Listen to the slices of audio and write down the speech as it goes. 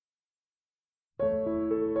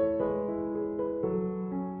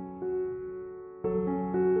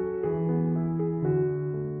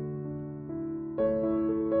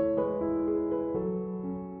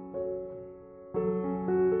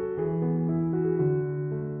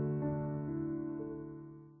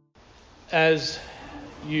As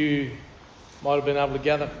you might have been able to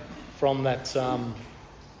gather from that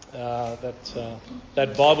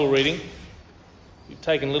Bible reading, we've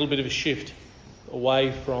taken a little bit of a shift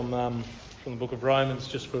away from the book of Romans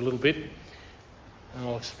just for a little bit, and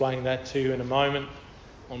I'll explain that to you in a moment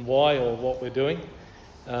on why or what we're doing.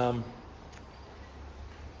 A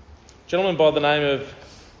gentleman by the name of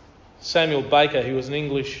Samuel Baker, he was an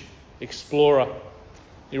English explorer.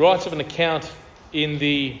 He writes of an account in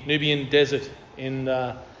the Nubian desert. It's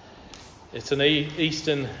one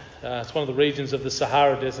of the regions of the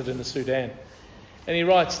Sahara Desert in the Sudan. And he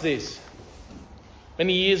writes this: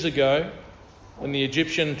 many years ago, when the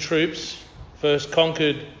Egyptian troops first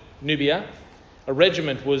conquered Nubia, a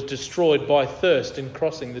regiment was destroyed by thirst in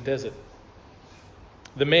crossing the desert.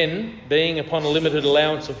 The men, being upon a limited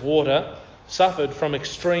allowance of water, suffered from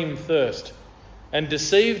extreme thirst, and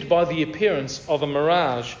deceived by the appearance of a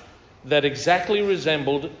mirage that exactly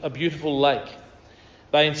resembled a beautiful lake,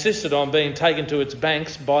 they insisted on being taken to its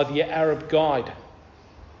banks by the Arab guide.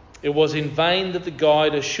 It was in vain that the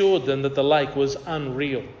guide assured them that the lake was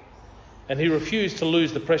unreal, and he refused to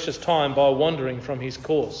lose the precious time by wandering from his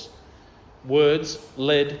course. Words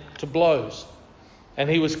led to blows, and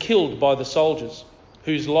he was killed by the soldiers,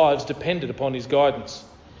 whose lives depended upon his guidance.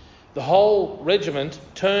 The whole regiment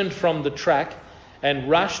turned from the track and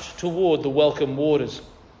rushed toward the welcome waters.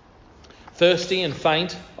 Thirsty and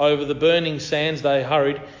faint, over the burning sands they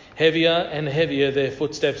hurried. Heavier and heavier their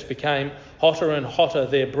footsteps became, hotter and hotter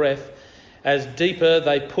their breath, as deeper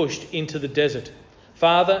they pushed into the desert,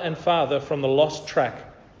 farther and farther from the lost track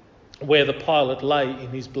where the pilot lay in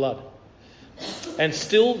his blood. And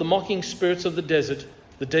still the mocking spirits of the desert,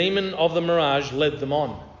 the demon of the mirage, led them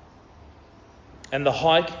on. And the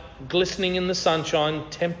hike, glistening in the sunshine,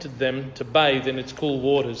 tempted them to bathe in its cool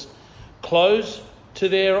waters, close to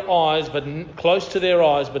their eyes, but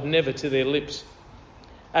never to their lips.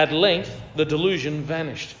 At length, the delusion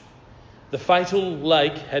vanished. The fatal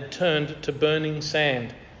lake had turned to burning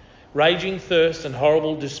sand, raging thirst and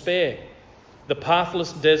horrible despair. The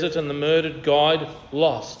pathless desert and the murdered guide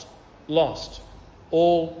lost,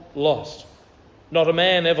 all lost. Not a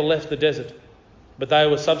man ever left the desert, but they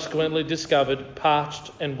were subsequently discovered parched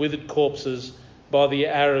and withered corpses by the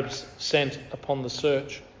Arabs sent upon the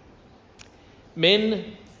search.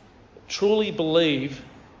 Men truly believe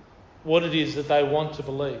what it is that they want to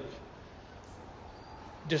believe,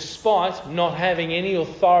 despite not having any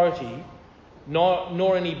authority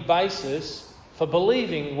nor any basis for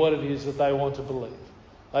believing what it is that they want to believe.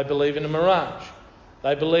 They believe in a mirage.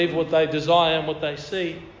 They believe what they desire and what they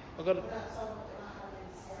see.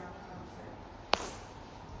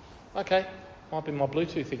 Okay, might be my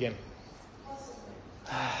Bluetooth again.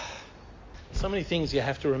 So many things you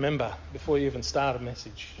have to remember before you even start a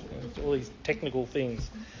message. All these technical things.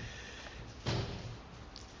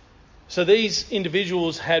 So these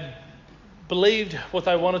individuals had believed what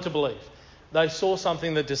they wanted to believe. They saw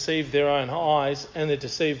something that deceived their own eyes and that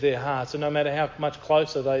deceived their hearts. And no matter how much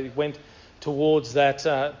closer they went towards that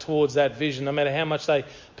vision, no matter how much they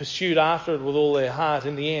pursued after it with all their heart,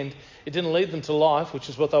 in the end, it didn't lead them to life, which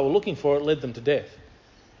is what they were looking for. It led them to death.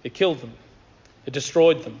 It killed them. It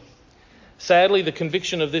destroyed them. Sadly, the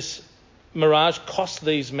conviction of this mirage cost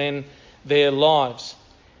these men their lives.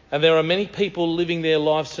 And there are many people living their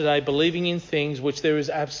lives today believing in things which there is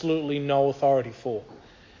absolutely no authority for.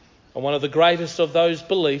 And one of the greatest of those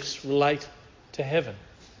beliefs relate to heaven.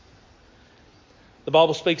 The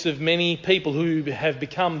Bible speaks of many people who have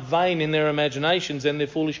become vain in their imaginations and their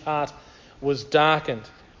foolish heart was darkened.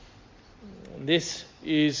 This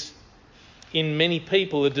is, in many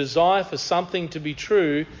people, a desire for something to be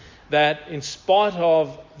true that, in spite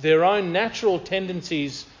of their own natural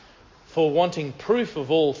tendencies for wanting proof of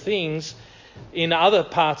all things in other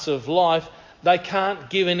parts of life, they can't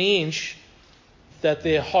give an inch that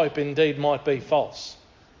their hope indeed might be false.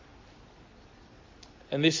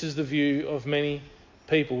 And this is the view of many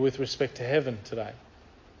people with respect to heaven today.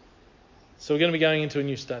 So we're going to be going into a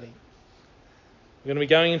new study. We're going to be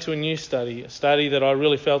going into a study that I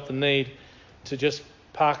really felt the need to just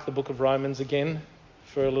park the book of Romans again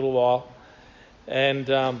for a little while. And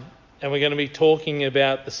we're going to be talking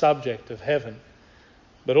about the subject of heaven,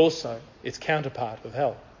 but also its counterpart of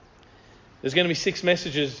hell. There's going to be 6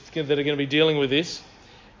 messages that are going to be dealing with this,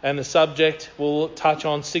 and the subject will touch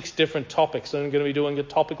on 6 different topics. And I'm going to be doing a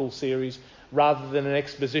topical series rather than an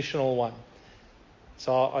expositional one.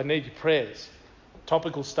 So I need your prayers.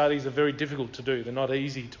 Topical studies are very difficult to do. They're not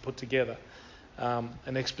easy to put together. An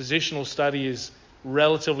expositional study is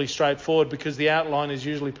relatively straightforward because the outline is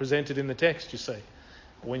usually presented in the text, you see.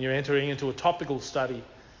 When you're entering into a topical study,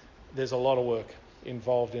 there's a lot of work.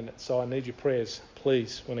 involved in it. So I need your prayers,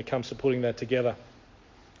 please, when it comes to putting that together.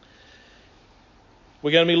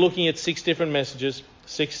 We're going to be looking at 6 different messages,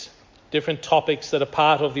 6 different topics that are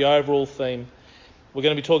part of the overall theme. We're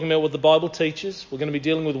going to be talking about what the Bible teaches. We're going to be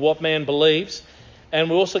dealing with what man believes. And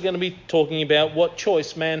we're also going to be talking about what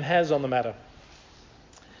choice man has on the matter.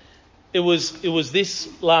 It was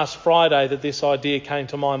this last Friday that this idea came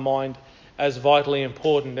to my mind as vitally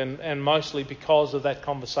important, and mostly because of that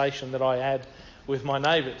conversation that I had with my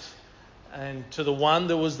neighbours. And to the one,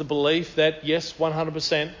 there was the belief that, yes,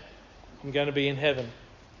 100%, I'm going to be in heaven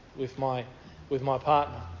with my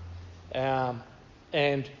partner.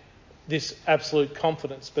 And this absolute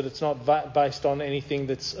confidence, but it's not based on anything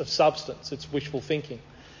that's of substance. It's wishful thinking.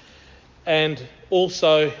 And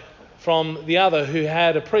also from the other, who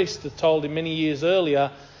had a priest that told him many years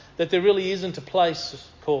earlier that there really isn't a place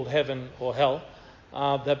called heaven or hell,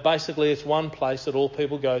 that basically it's one place that all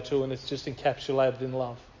people go to, and it's just encapsulated in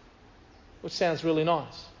love, which sounds really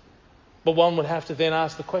nice. But one would have to then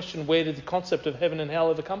ask the question, where did the concept of heaven and hell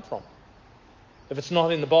ever come from? If it's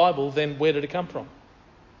not in the Bible, then where did it come from?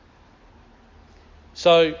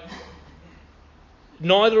 So,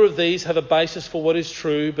 neither of these have a basis for what is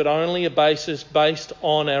true, but only a basis based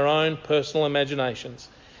on our own personal imaginations.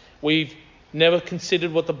 We've never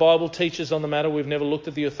considered what the Bible teaches on the matter. We've never looked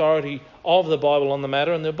at the authority of the Bible on the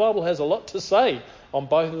matter, and the Bible has a lot to say on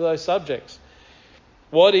both of those subjects.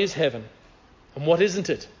 What is heaven, and what isn't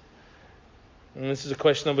it? And this is a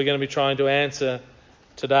question that we're going to be trying to answer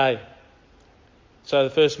today. So the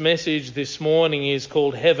first message this morning is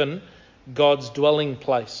called Heaven, God's Dwelling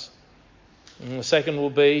Place. And the second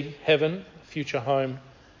will be Heaven, Future Home.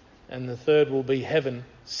 And the third will be Heaven,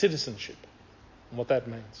 Citizenship, and what that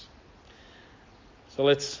means. So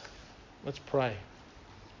let's pray.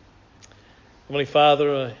 Heavenly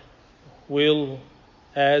Father, I will,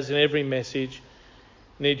 as in every message,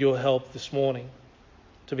 need your help this morning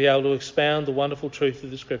to be able to expound the wonderful truth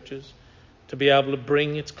of the Scriptures, to be able to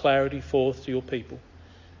bring its clarity forth to your people,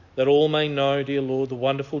 that all may know, dear Lord, the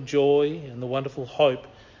wonderful joy and the wonderful hope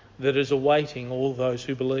that is awaiting all those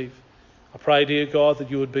who believe. I pray, dear God, that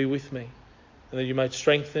you would be with me, and that you might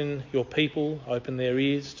strengthen your people, open their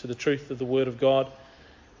ears to the truth of the Word of God,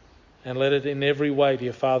 and let it in every way,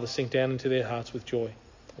 dear Father, sink down into their hearts with joy.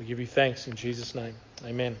 We give you thanks in Jesus' name.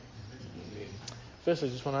 Amen. Firstly,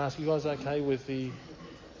 I just want to ask, you guys okay with the...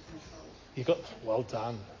 You got... Well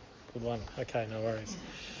done. Good one. Okay, no worries.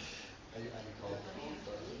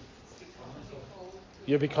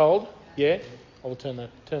 You'll be cold? Yeah? I will turn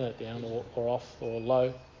that down or off or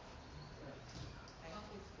low.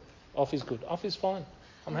 Off is good. Off is fine.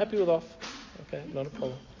 I'm happy with off. Okay, not a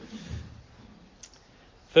problem.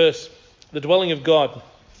 First, the dwelling of God.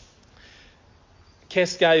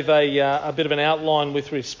 Kes gave a bit of an outline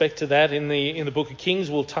with respect to that in the book of Kings.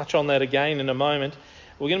 We'll touch on that again in a moment.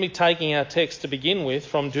 We're going to be taking our text to begin with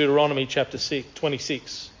from Deuteronomy chapter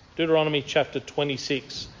 26. Deuteronomy chapter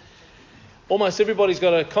 26. Almost everybody's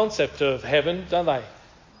got a concept of heaven, don't they?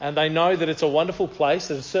 And they know that it's a wonderful place,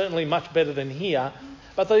 that it's certainly much better than here.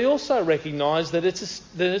 But they also recognise that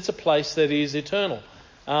it's a place that is eternal.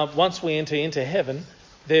 Once we enter into heaven,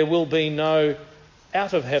 there will be no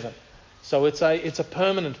out of heaven. So it's a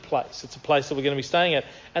permanent place. It's a place that we're going to be staying at.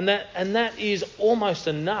 And that is almost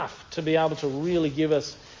enough to be able to really give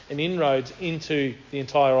us an inroads into the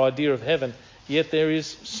entire idea of heaven. Yet there is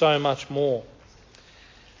so much more.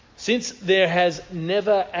 Since there has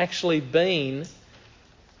never actually been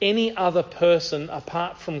any other person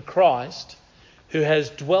apart from Christ who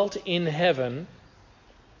has dwelt in heaven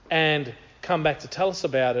and come back to tell us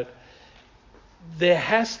about it, there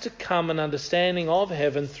has to come an understanding of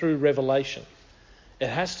heaven through revelation. It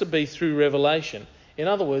has to be through revelation. In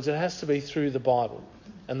other words, it has to be through the Bible,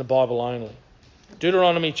 and the Bible only.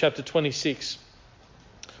 Deuteronomy chapter 26.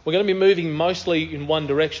 We're going to be moving mostly in one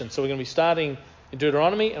direction. So we're going to be starting in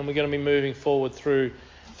Deuteronomy, and we're going to be moving forward through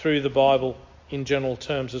the Bible in general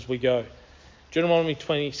terms as we go. Deuteronomy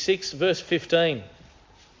 26, verse 15.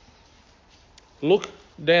 Look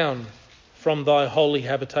down from thy holy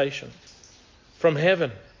habitation, from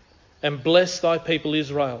heaven, and bless thy people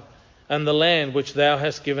Israel, and the land which thou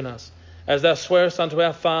hast given us, as thou swearest unto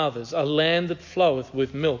our fathers, a land that floweth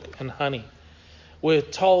with milk and honey. We're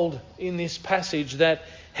told in this passage that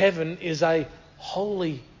heaven is a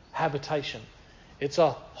holy habitation. It's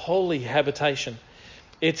a holy habitation.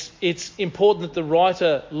 It's important that the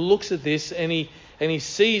writer looks at this and he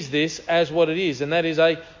sees this as what it is, and that is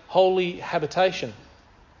a holy habitation.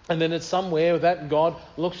 And then it's somewhere that God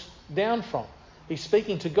looks down from. He's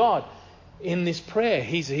speaking to God. in this prayer.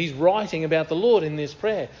 He's writing about the Lord in this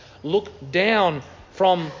prayer. Look down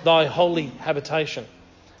from thy holy habitation.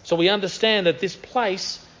 So we understand that this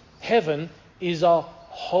place, heaven, is a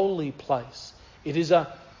holy place. It is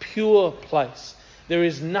a pure place. There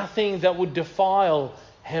is nothing that would defile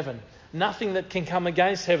heaven. Nothing that can come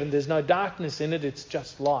against heaven. There's no darkness in it. It's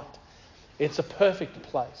just light. It's a perfect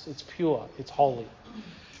place. It's pure. It's holy.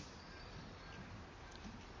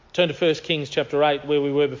 Turn to 1 Kings chapter 8, where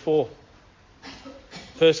we were before.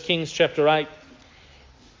 1 Kings chapter 8,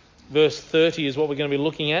 verse 30 is what we're going to be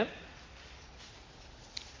looking at.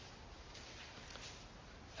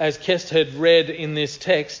 As Kest had read in this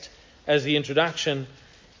text as the introduction,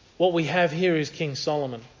 what we have here is King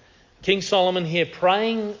Solomon. King Solomon here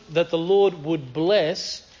praying that the Lord would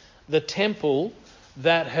bless the temple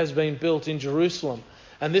that has been built in Jerusalem.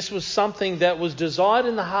 And this was something that was desired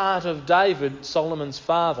in the heart of David, Solomon's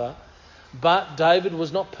father, but David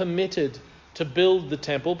was not permitted to build the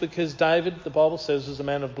temple because David, the Bible says, was a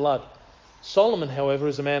man of blood. Solomon, however,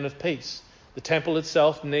 is a man of peace. The temple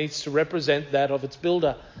itself needs to represent that of its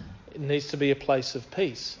builder. It needs to be a place of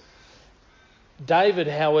peace. David,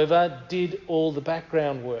 however, did all the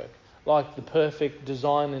background work, like the perfect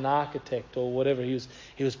design and architect or whatever. He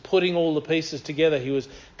was putting all the pieces together. He was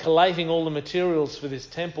collating all the materials for this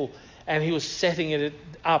temple, and he was setting it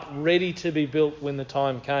up ready to be built when the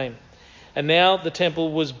time came. And now the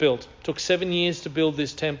temple was built. It took 7 years to build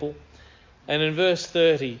this temple. And in verse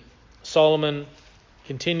 30, Solomon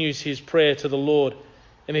continues his prayer to the Lord.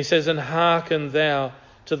 And he says, "And hearken thou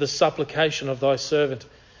to the supplication of thy servant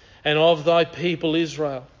and of thy people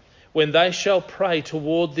Israel, when they shall pray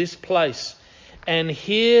toward this place, and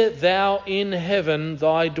hear thou in heaven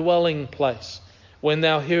thy dwelling place. When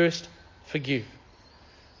thou hearest, forgive."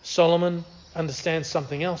 Solomon understands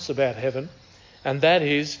something else about heaven, and that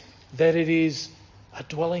is that it is a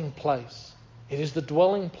dwelling place. It is the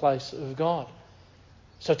dwelling place of God.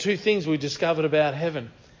 So 2 things we discovered about heaven.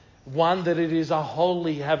 One, that it is a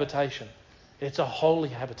holy habitation. It's a holy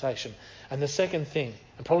habitation. And the second thing,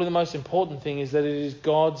 and probably the most important thing, is that it is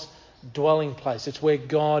God's dwelling place. It's where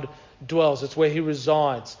God dwells. It's where he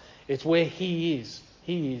resides. It's where he is.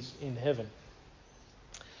 He is in heaven.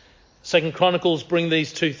 2 Chronicles bring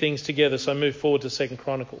these 2 things together. So move forward to 2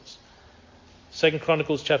 Chronicles. 2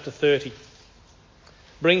 Chronicles chapter 30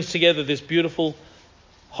 brings together this beautiful,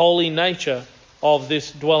 holy nature of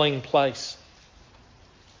this dwelling place.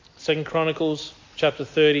 2 Chronicles chapter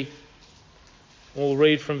 30. We'll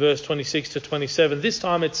read from verse 26 to 27. This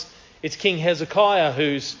time it's King Hezekiah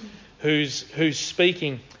who's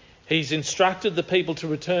speaking. He's instructed the people to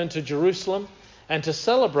return to Jerusalem and to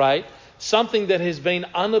celebrate something that has been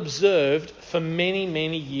unobserved for many,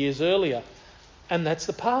 many years earlier. And that's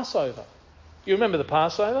the Passover. You remember the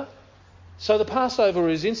Passover? So the Passover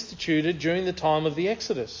is instituted during the time of the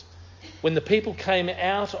Exodus. When the people came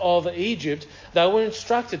out of Egypt, they were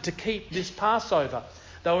instructed to keep this Passover.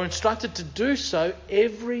 They were instructed to do so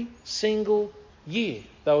every single year.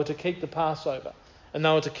 They were to keep the Passover. And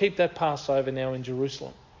they were to keep that Passover now in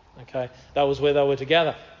Jerusalem. Okay, that was where they were to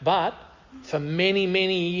gather. But for many,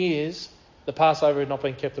 many years, the Passover had not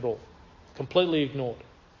been kept at all. Completely ignored.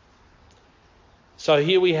 So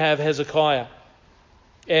here we have Hezekiah.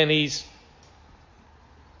 And he's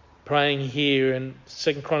praying here in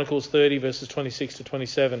 2 Chronicles 30 verses 26 to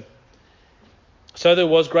 27. "So there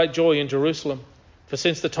was great joy in Jerusalem. For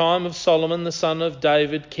since the time of Solomon, the son of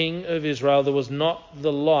David, king of Israel, there was not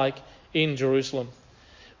the like in Jerusalem.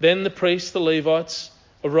 Then the priests, the Levites,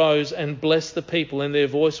 arose and blessed the people, and their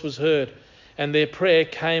voice was heard, and their prayer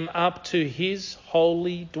came up to his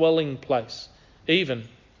holy dwelling place, even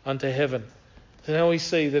unto heaven." So now we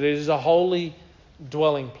see that it is a holy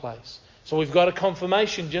dwelling place. So we've got a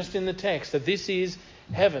confirmation just in the text that this is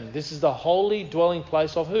heaven. This is the holy dwelling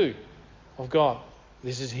place of who? Of God.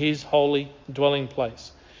 This is his holy dwelling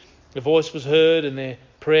place. The voice was heard and their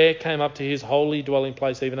prayer came up to his holy dwelling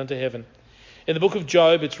place, even unto heaven. In the book of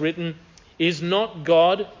Job it's written, "Is not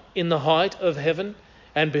God in the height of heaven?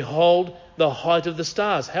 And behold the height of the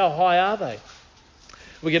stars. How high are they?"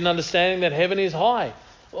 We get an understanding that heaven is high.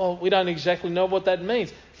 Well, we don't exactly know what that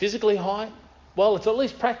means. Physically high? Well, it's at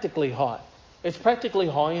least practically high. It's practically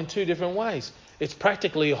high in 2 different ways. It's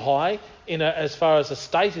practically high as far as a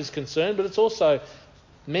state is concerned, but it's also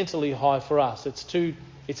mentally high for us. It's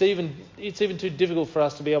even too difficult for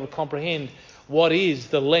us to be able to comprehend what is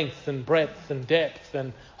the length and breadth and depth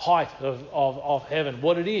and height of heaven.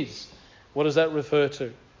 What it is. What does that refer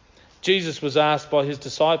to? Jesus was asked by his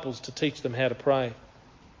disciples to teach them how to pray.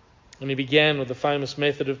 And he began with the famous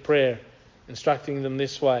method of prayer, instructing them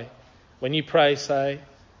this way. "When you pray, say,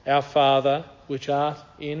 Our Father, which art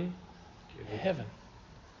in Heaven.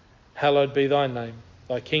 Hallowed be thy name.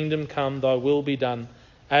 Thy kingdom come, thy will be done,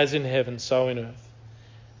 as in heaven, so in earth.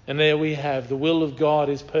 And there we have, the will of God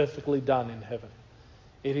is perfectly done in heaven.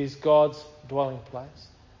 It is God's dwelling place.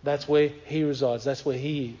 That's where he resides. That's where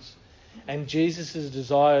he is. And Jesus'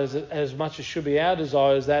 desire, as much as should be our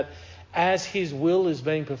desire, is that as his will is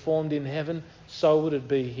being performed in heaven, so would it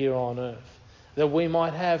be here on earth. That we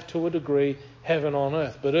might have, to a degree, heaven on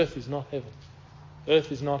earth. But earth is not heaven.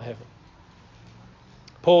 Earth is not heaven.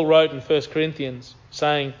 Paul wrote in 1 Corinthians,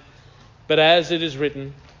 saying, "But as it is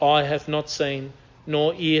written, eye hath not seen,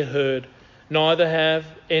 nor ear heard, neither have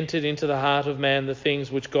entered into the heart of man the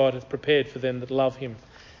things which God hath prepared for them that love him."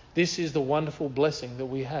 This is the wonderful blessing that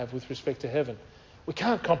we have with respect to heaven. We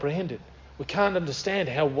can't comprehend it. We can't understand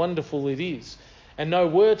how wonderful it is. And no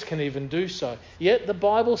words can even do so. Yet the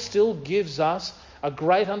Bible still gives us a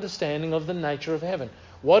great understanding of the nature of heaven.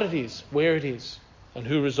 What it is, where it is, and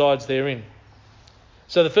who resides therein.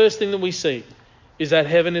 So the first thing that we see is that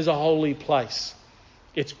heaven is a holy place.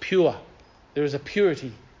 It's pure. There is a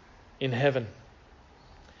purity in heaven.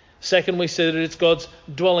 Second, we see that it's God's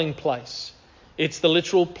dwelling place. It's the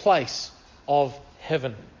literal place of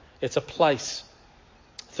heaven. It's a place.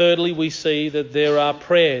 Thirdly, we see that there are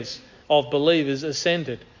prayers of believers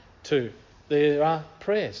ascended to. There are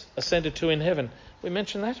prayers ascended to in heaven. We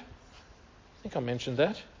mentioned that? I think I mentioned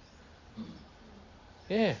that.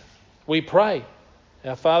 Yeah. We pray.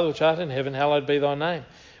 Our Father which art in heaven, hallowed be thy name.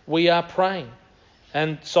 We are praying.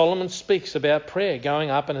 And Solomon speaks about prayer going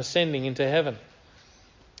up and ascending into heaven.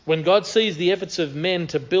 When God sees the efforts of men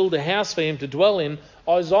to build a house for him to dwell in,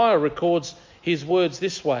 Isaiah records his words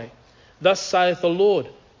this way. "Thus saith the Lord,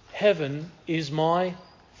 heaven is my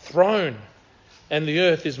throne, and the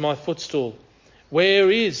earth is my footstool. Where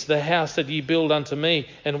is the house that ye build unto me,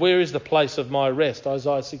 and where is the place of my rest?"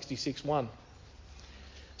 Isaiah 66:1.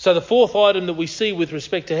 So the fourth item that we see with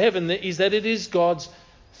respect to heaven is that it is God's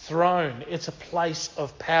throne. It's a place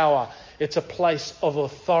of power. It's a place of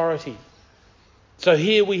authority. So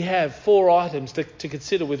here we have four items to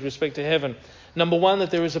consider with respect to heaven. Number one, that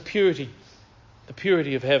there is a purity, the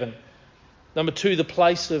purity of heaven. Number two, the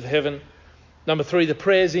place of heaven. Number three, the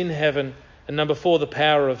prayers in heaven. And number four, the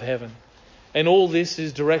power of heaven. And all this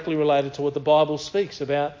is directly related to what the Bible speaks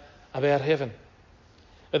about heaven.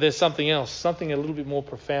 But there's something else, something a little bit more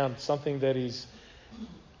profound, something that is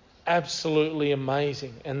absolutely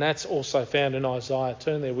amazing. And that's also found in Isaiah.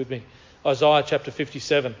 Turn there with me. Isaiah chapter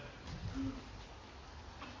 57.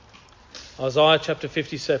 Isaiah chapter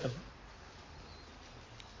 57.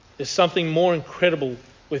 There's something more incredible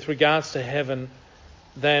with regards to heaven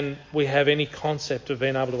than we have any concept of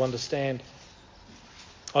being able to understand.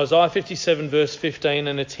 Isaiah 57 verse 15,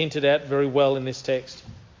 and it's hinted at very well in this text.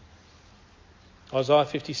 Isaiah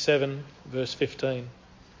 57 verse 15.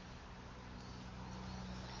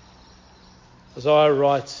 Isaiah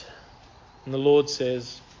writes, and the Lord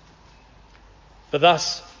says, "For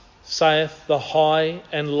thus saith the high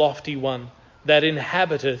and lofty one that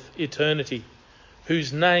inhabiteth eternity,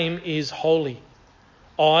 whose name is holy.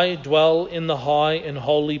 I dwell in the high and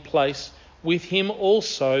holy place with him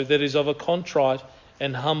also that is of a contrite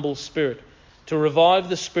and humble spirit, to revive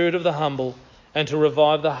the spirit of the humble and to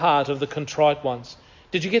revive the heart of the contrite ones."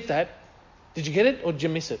 Did you get that? Did you get it or did you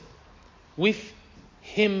miss it? With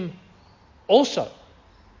him also.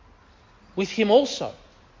 With him also.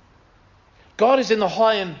 God is in the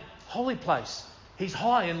high and holy place. He's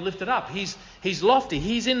high and lifted up. He's lofty.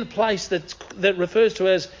 He's in the place that refers to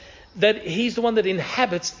as that he's the one that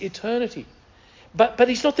inhabits eternity. But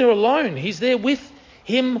he's not there alone. He's there with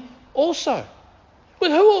him also.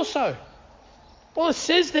 With who also? Well, it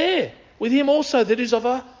says there, with him also that is of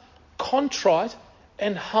a contrite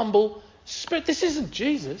and humble spirit. This isn't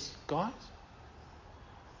Jesus, guys.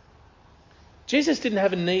 Jesus didn't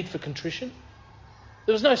have a need for contrition.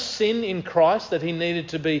 There was no sin in Christ that he needed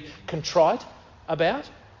to be contrite about,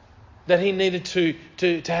 that he needed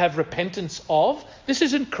to have repentance of. This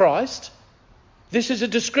isn't Christ. This is a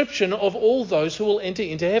description of all those who will enter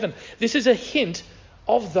into heaven. This is a hint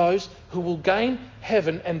of those who will gain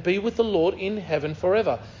heaven and be with the Lord in heaven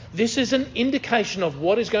forever. This is an indication of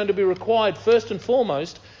what is going to be required first and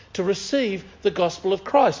foremost to receive the gospel of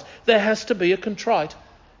Christ. There has to be a contrite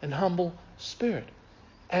and humble spirit.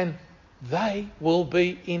 And they will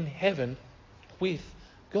be in heaven with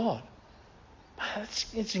God.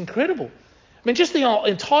 It's incredible. I mean, just the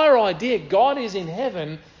entire idea, God is in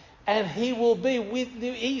heaven and he will be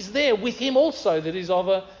he's there with him also that is of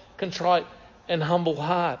a contrite and humble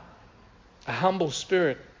heart, a humble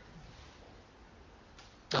spirit.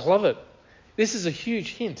 I love it. This is a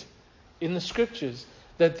huge hint in the scriptures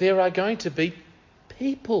that there are going to be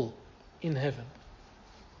people in heaven.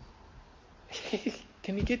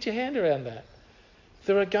 Can you get your hand around that?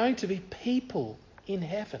 There are going to be people in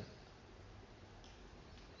heaven.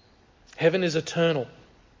 Heaven is eternal.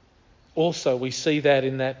 Also, we see that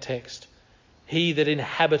in that text. He that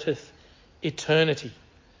inhabiteth eternity.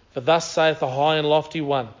 For thus saith the high and lofty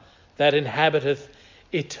one, that inhabiteth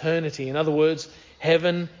eternity. In other words,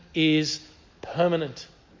 heaven is permanent.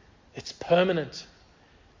 It's permanent.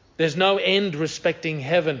 There's no end respecting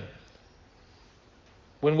heaven.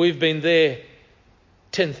 When we've been there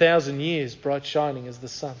 10,000 years, bright shining as the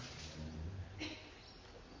sun.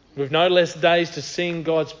 We've no less days to sing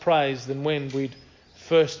God's praise than when we'd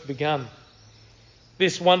first begun.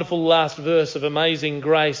 This wonderful last verse of Amazing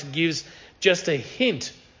Grace gives just a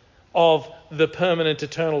hint of the permanent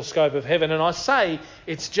eternal scope of heaven. And I say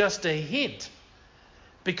it's just a hint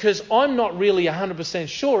because I'm not really 100%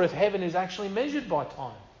 sure if heaven is actually measured by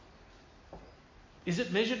time. Is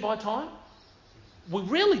it measured by time? We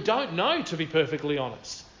really don't know, to be perfectly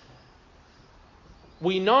honest.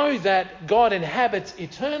 We know that God inhabits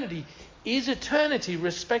eternity. Is eternity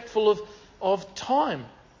respectful of time?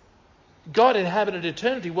 God inhabited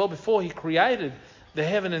eternity well before He created the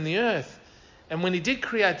heaven and the earth. And when He did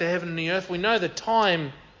create the heaven and the earth, we know that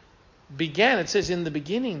time began. It says in the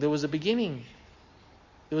beginning, there was a beginning.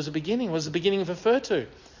 There was a beginning. What does the beginning refer to?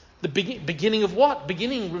 The beginning of what?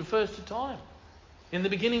 Beginning refers to time. In the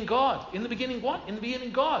beginning, God. In the beginning, what? In the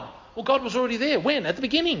beginning, God. Well, God was already there. When? At the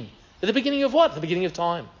beginning. At the beginning of what? At the beginning of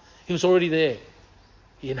time. He was already there.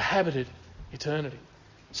 He inhabited eternity.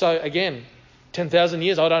 So again, 10,000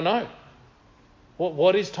 years, I don't know.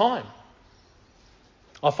 What is time?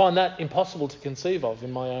 I find that impossible to conceive of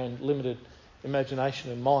in my own limited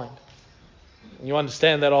imagination and mind. And you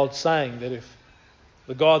understand that old saying that if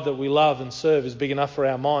the God that we love and serve is big enough for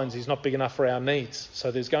our minds, He's not big enough for our needs.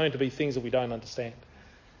 So there's going to be things that we don't understand.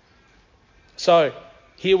 So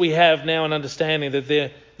here we have now an understanding that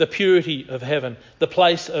the purity of heaven, the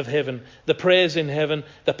place of heaven, the prayers in heaven,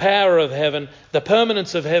 the power of heaven, the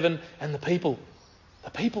permanence of heaven, and the people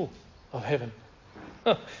of heaven.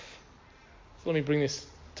 So let me bring this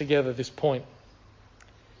together, this point.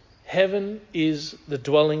 Heaven is the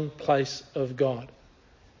dwelling place of God.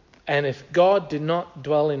 And if God did not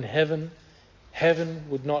dwell in heaven, heaven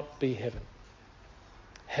would not be heaven.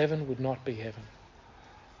 Heaven would not be heaven.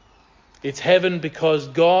 It's heaven because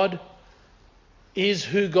God is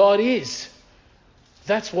who God is.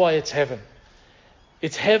 That's why it's heaven.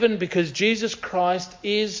 It's heaven because Jesus Christ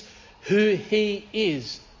is who He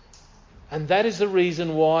is. And that is the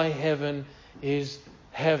reason why heaven is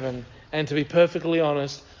heaven. And to be perfectly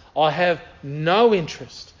honest, I have no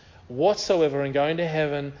interest whatsoever in going to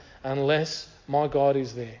heaven unless my God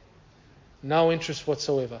is there. No interest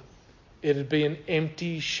whatsoever. It'd be an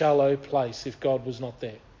empty, shallow place if God was not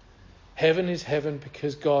there. Heaven is heaven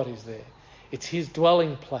because God is there. It's His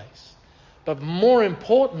dwelling place. But more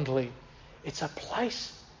importantly, it's a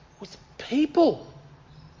place with people.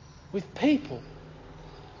 With people.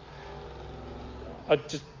 It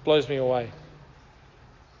just blows me away.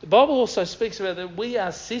 The Bible also speaks about that we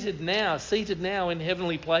are seated now in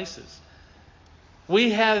heavenly places.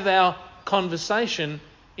 We have our conversation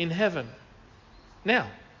in heaven. Now,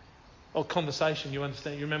 conversation, you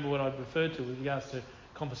understand, you remember what I referred to with regards to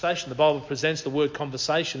conversation. The Bible presents the word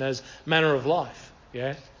conversation as manner of life.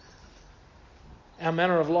 Yeah? Our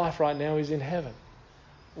manner of life right now is in heaven.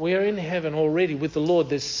 We are in heaven already with the Lord.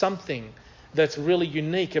 There's something that's really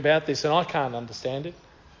unique about this, and I can't understand it.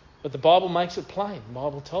 But the Bible makes it plain. The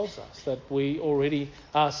Bible tells us that we already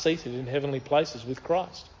are seated in heavenly places with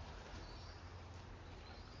Christ.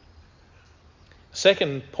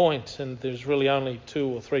 Second point, and there's really only 2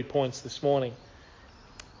 or 3 points this morning,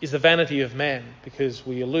 is the vanity of man, because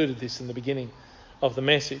we alluded this in the beginning of the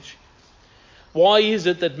message. Why is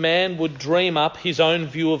it that man would dream up his own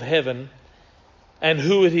view of heaven and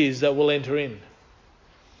who it is that will enter in?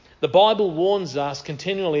 The Bible warns us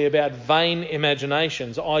continually about vain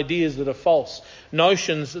imaginations, ideas that are false,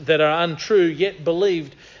 notions that are untrue yet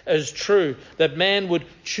believed as true, that man would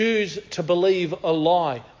choose to believe a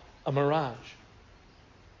lie, a mirage.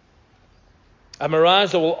 A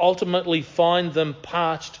mirage that will ultimately find them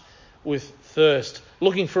parched with thirst,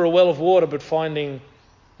 looking for a well of water but finding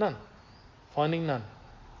none. Finding none.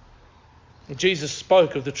 Jesus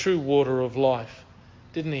spoke of the true water of life,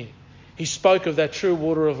 didn't He? He spoke of that true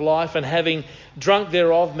water of life, and having drunk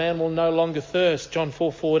thereof, man will no longer thirst. John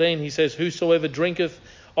 4:14, He says, whosoever drinketh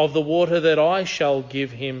of the water that I shall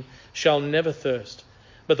give him shall never thirst.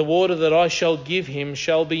 But the water that I shall give him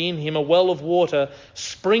shall be in him a well of water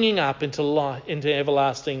springing up into life, into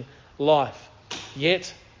everlasting life.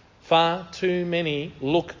 Yet far too many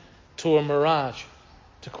look to a mirage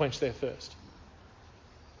to quench their thirst.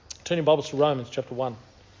 Turn your Bibles to Romans chapter 1.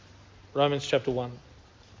 Romans chapter 1.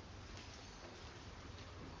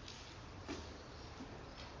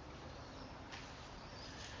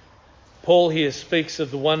 Paul here speaks of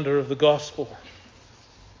the wonder of the gospel.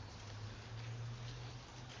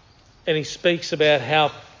 And he speaks about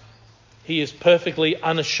how he is perfectly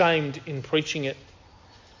unashamed in preaching it.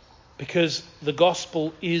 Because the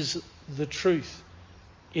gospel is the truth.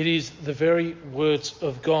 It is the very words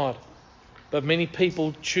of God. But many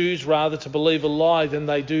people choose rather to believe a lie than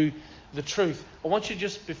they do the truth. I want you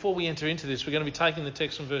just, before we enter into this, we're going to be taking the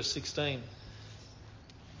text from verse 16.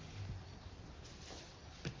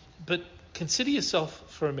 But consider yourself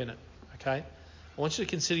for a minute, okay? I want you to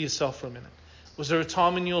consider yourself for a minute. Was there a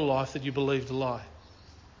time in your life that you believed a lie?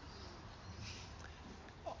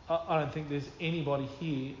 I don't think there's anybody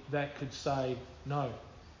here that could say no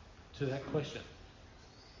to that question.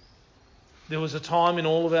 There was a time in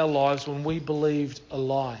all of our lives when we believed a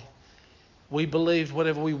lie. We believed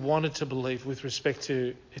whatever we wanted to believe with respect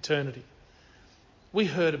to eternity. We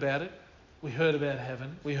heard about it. We heard about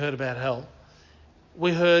heaven. We heard about hell.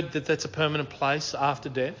 We heard that that's a permanent place after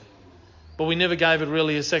death. But we never gave it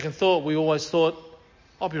really a second thought. We always thought,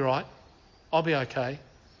 I'll be right. I'll be okay.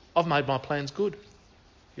 I've made my plans good.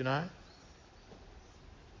 You know?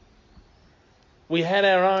 We had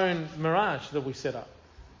our own mirage that we set up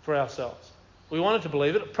for ourselves. We wanted to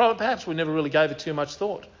believe it. Perhaps we never really gave it too much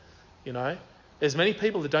thought. You know? There's many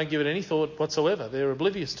people that don't give it any thought whatsoever. They're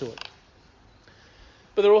oblivious to it.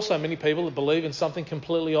 But there are also many people that believe in something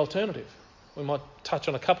completely alternative. We might touch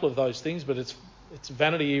on a couple of those things, but it's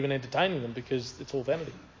vanity even entertaining them because it's all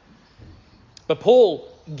vanity. But Paul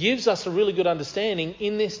gives us a really good understanding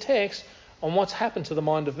in this text on what's happened to the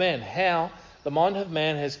mind of man, how the mind of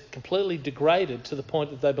man has completely degraded to the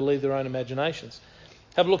point that they believe their own imaginations.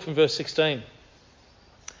 Have a look from verse 16.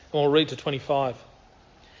 And we'll read to 25.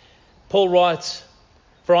 Paul writes,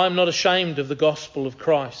 "For I am not ashamed of the gospel of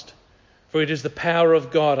Christ, for it is the power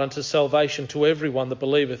of God unto salvation to everyone that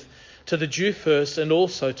believeth, to the Jew first and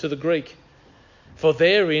also to the Greek. For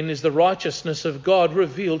therein is the righteousness of God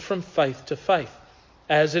revealed from faith to faith,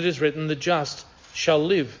 as it is written, the just shall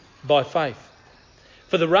live by faith.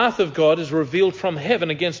 For the wrath of God is revealed from heaven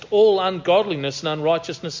against all ungodliness and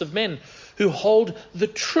unrighteousness of men, who hold the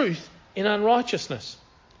truth in unrighteousness.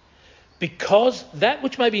 Because that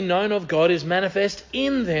which may be known of God is manifest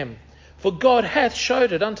in them, for God hath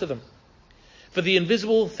showed it unto them. For the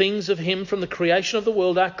invisible things of him from the creation of the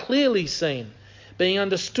world are clearly seen, being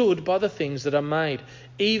understood by the things that are made,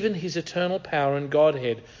 even his eternal power and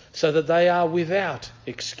Godhead, so that they are without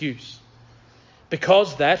excuse.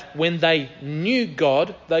 Because that, when they knew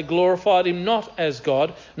God, they glorified him not as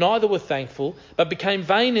God, neither were thankful, but became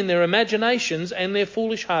vain in their imaginations, and their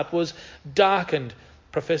foolish heart was darkened.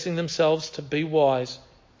 Professing themselves to be wise,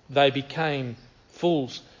 they became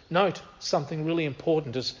fools." Note something really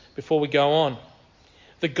important before we go on.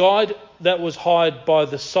 The guide that was hired by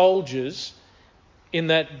the soldiers in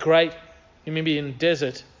that great Namibian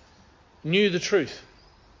desert knew the truth.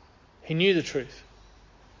 He knew the truth.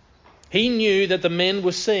 He knew that the men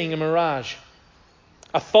were seeing a mirage,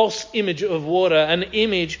 a false image of water, an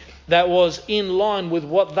image that was in line with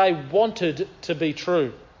what they wanted to be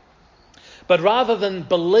true. But rather than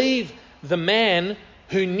believe the man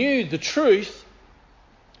who knew the truth,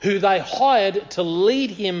 who they hired to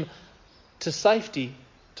lead him to safety,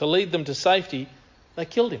 to lead them to safety, they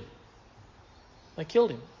killed him. They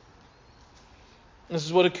killed him. This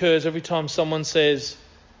is what occurs every time someone says,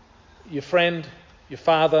 your friend, your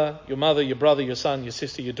father, your mother, your brother, your son, your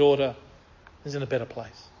sister, your daughter is in a better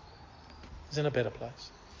place. Is in a better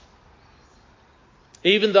place.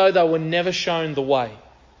 Even though they were never shown the way,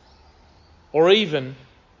 or even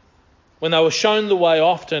when they were shown the way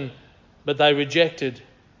often, but they rejected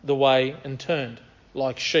the way and turned,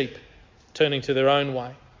 like sheep, turning to their own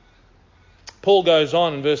way. Paul goes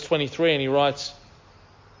on in verse 23 and he writes,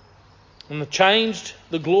 "And changed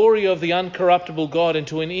the glory of the uncorruptible God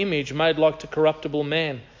into an image made like to corruptible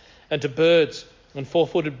man, and to birds, and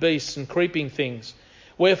four-footed beasts, and creeping things.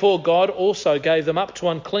 Wherefore God also gave them up to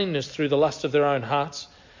uncleanness through the lust of their own hearts,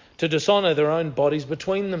 to dishonour their own bodies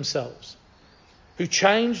between themselves, who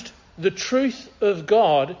changed the truth of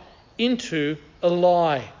God into a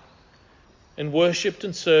lie, and worshipped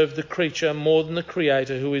and served the creature more than the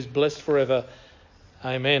Creator, who is blessed forever.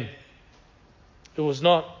 Amen." It was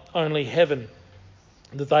not only heaven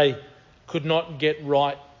that they could not get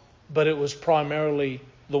right, but it was primarily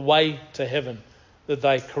the way to heaven that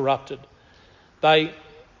they corrupted. They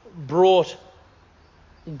brought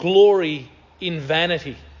glory in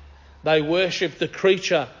vanity. They worshipped the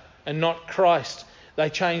creature and not Christ. They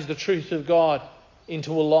change the truth of God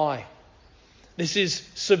into a lie. This is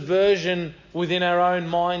subversion within our own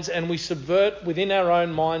minds, and we subvert within our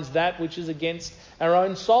own minds that which is against our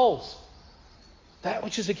own souls. That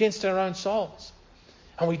which is against our own souls.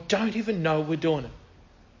 And we don't even know we're doing it.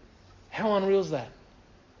 How unreal is that?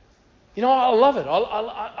 You know, I love it.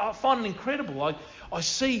 I find it incredible. I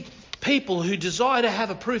see people who desire to have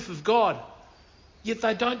a proof of God, yet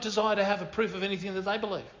they don't desire to have a proof of anything that they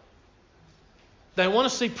believe. They want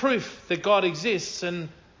to see proof that God exists, and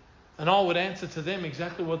I would answer to them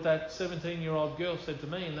exactly what that 17-year-old girl said to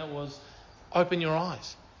me, and that was, open your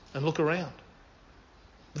eyes and look around.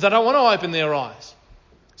 But they don't want to open their eyes.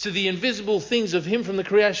 So the invisible things of Him from the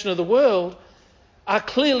creation of the world are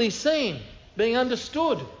clearly seen, being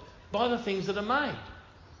understood by the things that are made.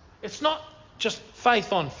 It's not just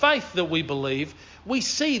faith on faith that we believe. We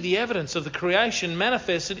see the evidence of the creation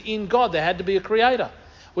manifested in God. There had to be a creator.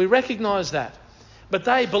 We recognise that. But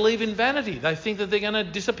they believe in vanity. They think that they're going to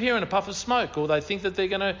disappear in a puff of smoke, or they think that they're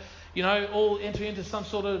going to, all enter into some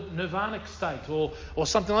sort of nirvanic state or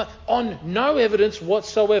something like that, on no evidence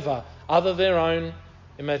whatsoever other their own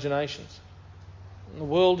imaginations. And the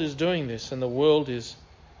world is doing this, and the world is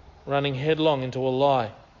running headlong into a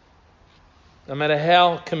lie. No matter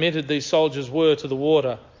how committed these soldiers were to the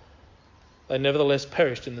water, they nevertheless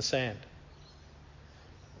perished in the sand.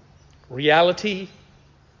 Reality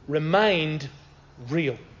remained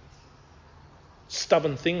real.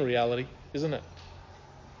 Stubborn thing, reality, isn't it?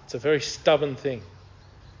 It's a very stubborn thing.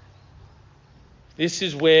 This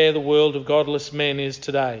is where the world of godless men is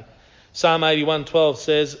today. Psalm 81:12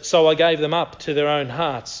 says, "So I gave them up to their own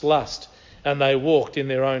heart's lust, and they walked in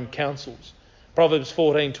their own counsels." Proverbs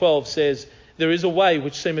 14:12 says, "There is a way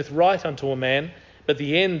which seemeth right unto a man, but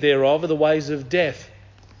the end thereof are the ways of death."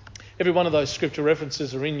 Every one of those scripture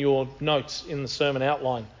references are in your notes in the sermon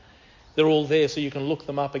outline. They're all there so you can look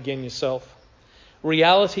them up again yourself.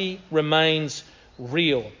 Reality remains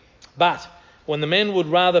real. But when the men would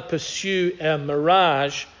rather pursue a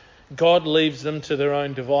mirage, God leaves them to their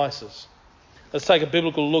own devices. Let's take a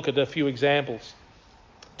biblical look at a few examples.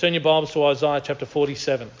 Turn your Bibles to Isaiah chapter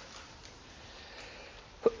 47.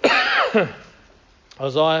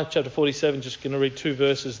 Isaiah chapter 47, just going to read 2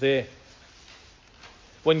 verses there.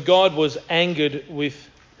 When God was angered with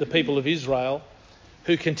the people of Israel,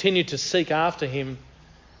 who continued to seek after Him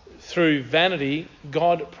through vanity,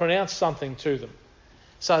 God pronounced something to them.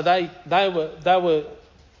 So they were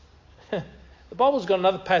the Bible's got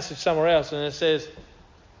another passage somewhere else, and it says,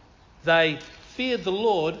 they feared the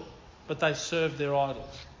Lord, but they served their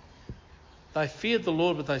idols. They feared the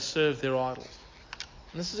Lord, but they served their idols.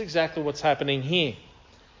 And this is exactly what's happening here.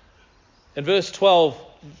 In verse 12,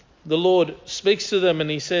 the Lord speaks to them and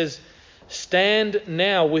He says, "Stand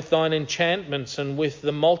now with thine enchantments and with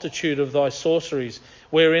the multitude of thy sorceries,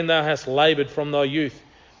 wherein thou hast laboured from thy youth.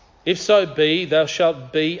 If so be, thou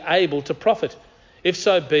shalt be able to profit. If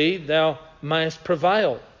so be, thou mayest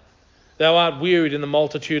prevail. Thou art wearied in the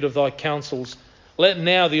multitude of thy counsels. Let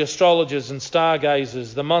now the astrologers and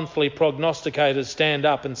stargazers, the monthly prognosticators, stand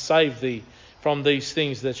up and save thee from these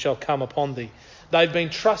things that shall come upon thee." They've been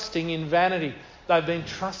trusting in vanity. They've been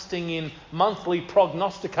trusting in monthly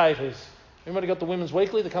prognosticators. Everybody got the Women's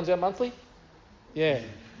Weekly that comes out monthly? Yeah.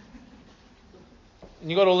 And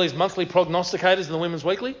you got all these monthly prognosticators in the Women's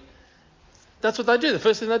Weekly? That's what they do. The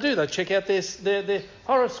first thing they do, they check out their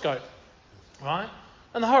horoscope, right?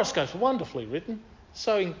 And the horoscope's wonderfully written,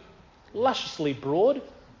 so lusciously broad,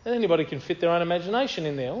 that anybody can fit their own imagination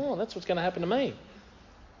in there. Oh, that's what's going to happen to me.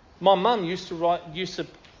 My mum used to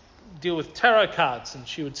deal with tarot cards, and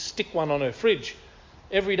she would stick one on her fridge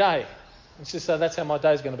every day. And she said, "That's how my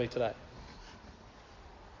day's going to be today."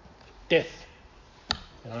 Death.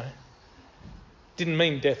 Didn't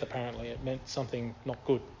mean death, apparently. It meant something not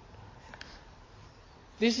good.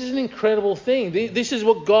 This is an incredible thing. This is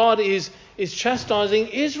what God is chastising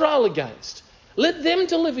Israel against. Let them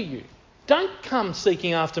deliver you. Don't come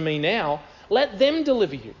seeking after me now. Let them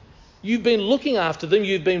deliver you. You've been looking after them.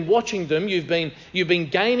 You've been watching them. You've been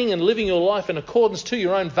gaining and living your life in accordance to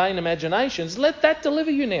your own vain imaginations. Let that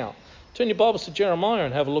deliver you now. Turn your Bibles to Jeremiah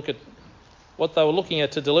and have a look at what they were looking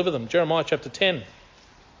at to deliver them. Jeremiah chapter 10.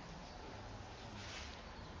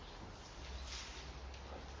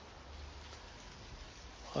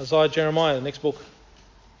 Isaiah, Jeremiah, the next book.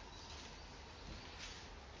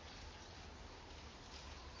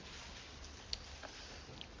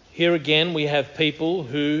 Here again we have people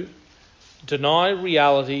who deny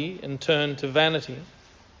reality and turn to vanity. I'm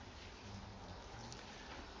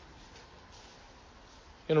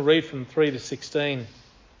going to read from 3 to 16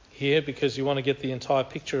 here because you want to get the entire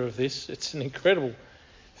picture of this. It's an incredible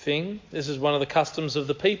thing. This is one of the customs of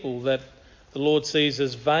the people that the Lord sees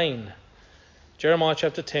as vain. Jeremiah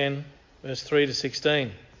chapter 10, verse 3 to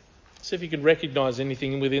 16. See if you can recognise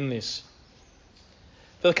anything within this.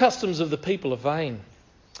 For the customs of the people are vain.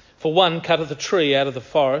 For one cutteth a tree out of the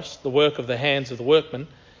forest, the work of the hands of the workmen,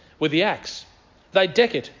 with the axe. They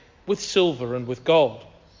deck it with silver and with gold.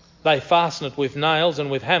 They fasten it with nails and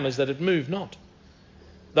with hammers, that it move not.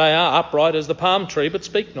 They are upright as the palm tree, but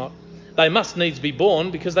speak not. They must needs be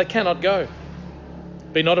born, because they cannot go.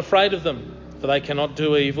 Be not afraid of them, for they cannot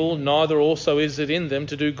do evil, neither also is it in them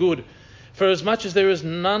to do good. For as much as there is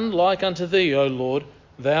none like unto thee, O Lord,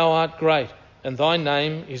 thou art great, and thy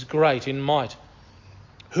name is great in might.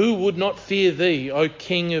 Who would not fear thee, O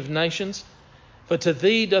King of nations? For to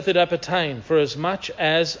thee doth it appertain, for as much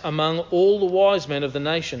as among all the wise men of the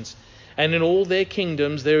nations, and in all their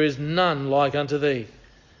kingdoms there is none like unto thee.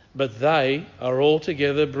 But they are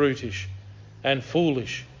altogether brutish and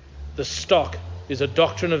foolish. The stock is a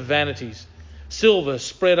doctrine of vanities. Silver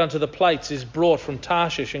spread unto the plates is brought from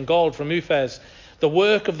Tarshish, and gold from Uphaz. The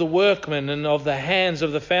work of the workmen and of the hands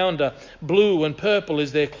of the founder. Blue and purple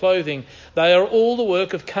is their clothing. They are all the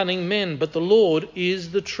work of cunning men, but the Lord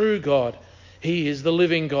is the true God. He is the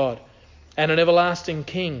living God, and an everlasting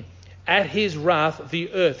King. At his wrath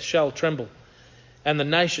the earth shall tremble, and the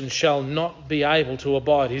nations shall not be able to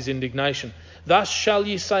abide his indignation. Thus shall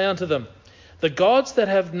ye say unto them, the gods that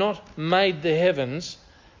have not made the heavens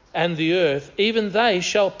and the earth, even they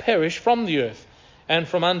shall perish from the earth, and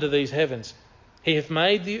from under these heavens. He hath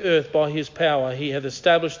made the earth by his power, he hath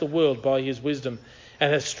established the world by his wisdom,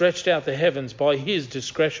 and hath stretched out the heavens by his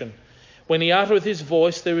discretion. When he uttereth his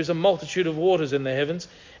voice, there is a multitude of waters in the heavens,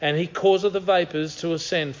 and he causeth the vapours to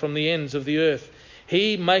ascend from the ends of the earth.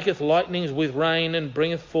 He maketh lightnings with rain, and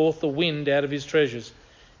bringeth forth the wind out of his treasures.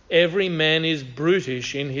 Every man is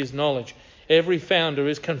brutish in his knowledge. Every founder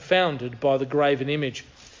is confounded by the graven image.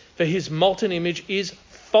 For his molten image is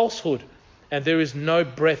falsehood, and there is no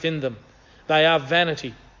breath in them. They are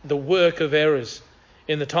vanity, the work of errors.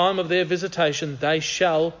 In the time of their visitation they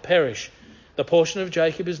shall perish. The portion of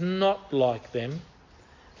Jacob is not like them,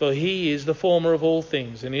 for he is the former of all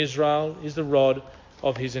things, and Israel is the rod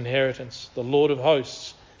of his inheritance. The Lord of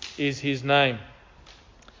hosts is his name.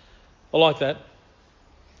 I like that.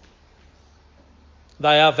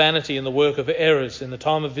 They are vanity and the work of errors. In the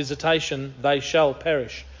time of visitation they shall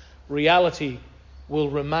perish. Reality will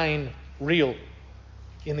remain real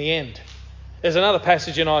in the end. There's another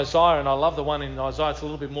passage in Isaiah, and I love the one in Isaiah. It's a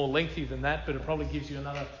little bit more lengthy than that, but it probably gives you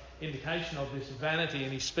another indication of this vanity.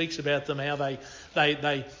 And he speaks about them, how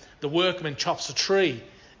the workman chops a tree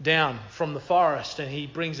down from the forest, and he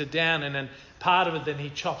brings it down, and then part of it then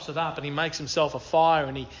he chops it up, and he makes himself a fire,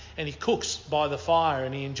 and he cooks by the fire,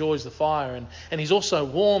 and he enjoys the fire, and he's also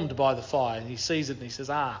warmed by the fire, and he sees it and he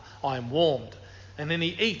says, I am warmed. And then he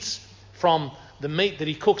eats from the meat that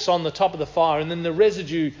he cooks on the top of the fire, and then the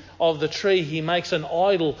residue of the tree he makes an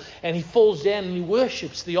idol, and he falls down and he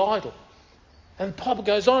worships the idol. And Papa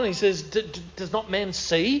goes on and he says, does not man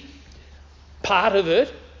see? Part of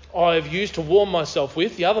it I've used to warm myself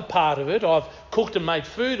with, the other part of it I've cooked and made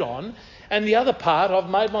food on, and the other part I've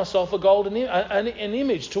made myself a golden an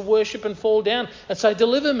image to worship and fall down and say,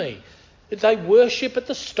 deliver me. They worship at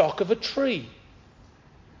the stock of a tree.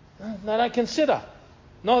 They don't consider.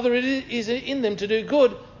 Neither is it in them to do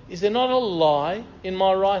good. Is there not a lie in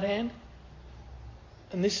my right hand?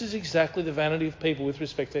 And this is exactly the vanity of people with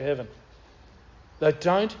respect to heaven. They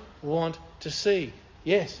don't want to see.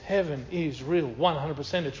 Yes, heaven is real.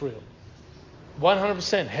 100% it's real.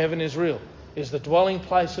 100% heaven is real. It is the dwelling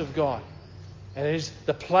place of God. And it is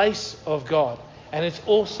the place of God. And it's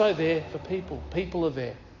also there for people. People are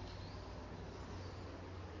there.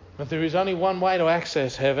 But there is only one way to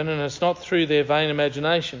access heaven, and it's not through their vain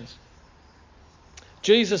imaginations.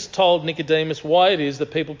 Jesus told Nicodemus why it is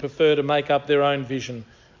that people prefer to make up their own vision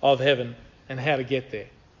of heaven and how to get there.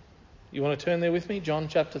 You want to turn there with me? John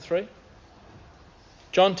chapter 3.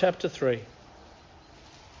 John chapter 3.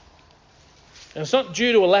 And it's not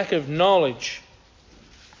due to a lack of knowledge.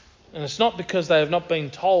 And it's not because they have not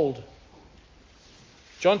been told.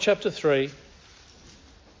 John chapter 3.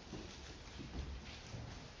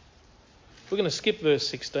 We're going to skip verse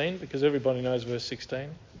 16 because everybody knows verse 16.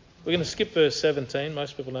 We're going to skip verse 17.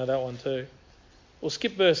 Most people know that one too. We'll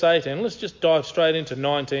skip verse 18. Let's just dive straight into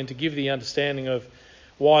 19 to give the understanding of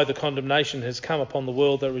why the condemnation has come upon the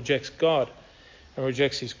world that rejects God and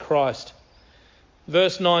rejects his Christ.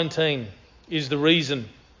 Verse 19 is the reason.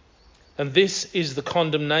 And this is the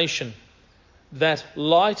condemnation, that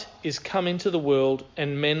light is come into the world,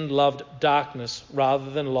 and men loved darkness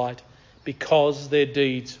rather than light, because their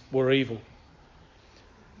deeds were evil.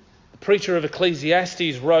 preacher of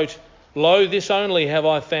Ecclesiastes wrote, "Lo, this only have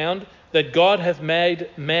I found, that God hath made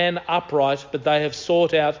man upright, but they have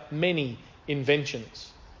sought out many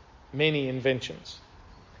inventions." Many inventions.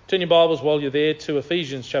 Turn your Bibles while you're there to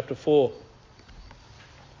Ephesians chapter 4.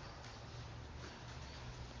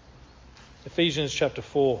 Ephesians chapter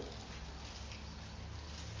 4.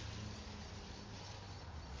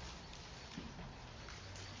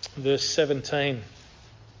 Verse 17.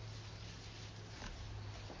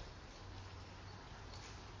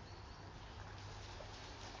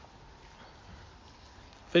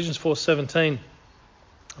 Ephesians 4:17.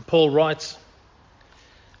 Paul writes,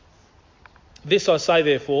 "This I say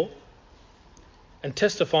therefore, and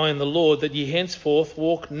testify in the Lord, that ye henceforth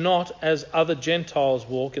walk not as other Gentiles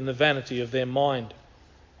walk, in the vanity of their mind,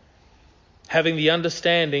 having the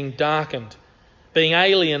understanding darkened, being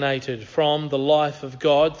alienated from the life of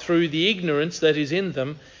God through the ignorance that is in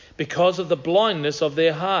them, because of the blindness of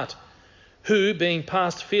their heart, who, being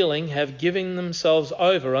past feeling, have given themselves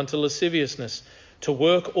over unto lasciviousness, to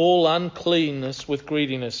work all uncleanness with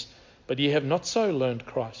greediness. But ye have not so learned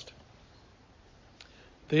Christ."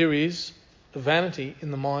 There is a vanity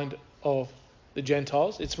in the mind of the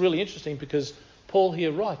Gentiles. It's really interesting because Paul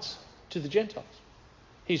here writes to the Gentiles.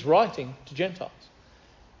 He's writing to Gentiles.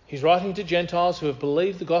 He's writing to Gentiles who have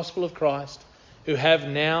believed the gospel of Christ, who have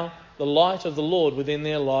now the light of the Lord within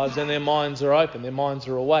their lives, and their minds are open, their minds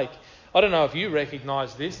are awake. I don't know if you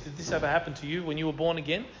recognise this. Did this ever happen to you when you were born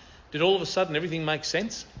again? Did all of a sudden everything make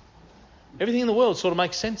sense? Everything in the world sort of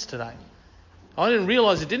makes sense today. I didn't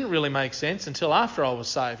realise it didn't really make sense until after I was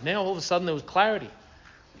saved. Now all of a sudden there was clarity.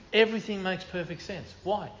 Everything makes perfect sense.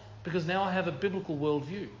 Why? Because now I have a biblical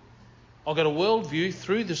worldview. I've got a worldview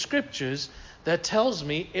through the scriptures that tells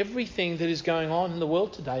me everything that is going on in the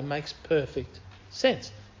world today makes perfect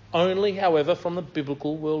sense. Only, however, from the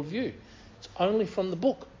biblical worldview. It's only from the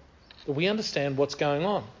book that we understand what's going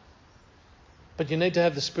on. But you need to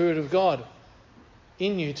have the Spirit of God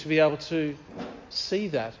in you to be able to see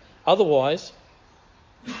that. Otherwise,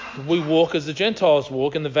 we walk as the Gentiles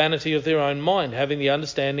walk, in the vanity of their own mind, having the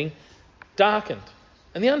understanding darkened.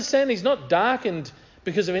 And the understanding is not darkened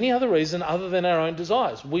because of any other reason other than our own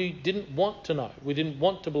desires. We didn't want to know. We didn't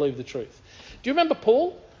want to believe the truth. Do you remember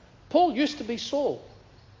Paul? Paul used to be Saul.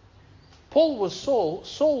 Paul was Saul.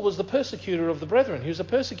 Saul was the persecutor of the brethren. He was a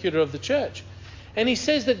persecutor of the church. And he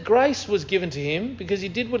says that grace was given to him because he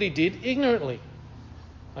did what he did ignorantly.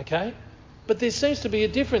 Okay? But there seems to be a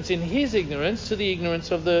difference in his ignorance to the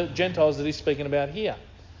ignorance of the Gentiles that he's speaking about here.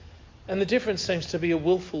 And the difference seems to be a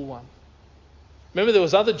willful one. Remember, there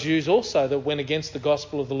was other Jews also that went against the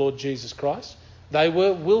gospel of the Lord Jesus Christ. They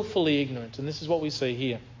were willfully ignorant, and this is what we see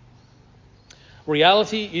here.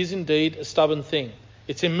 Reality is indeed a stubborn thing.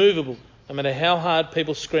 It's immovable, no matter how hard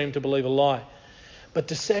people scream to believe a lie. But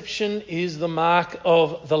deception is the mark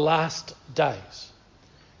of the last days.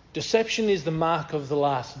 Deception is the mark of the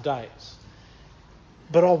last days.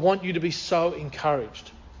 But I want you to be so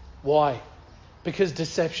encouraged. Why? Because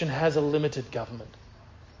deception has a limited government.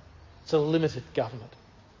 It's a limited government.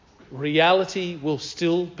 Reality will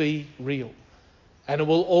still be real. And it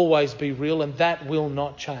will always be real, and that will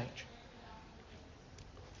not change.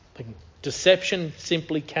 Deception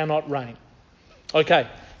simply cannot reign. Okay,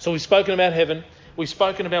 so we've spoken about heaven. We've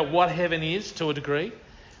spoken about what heaven is to a degree.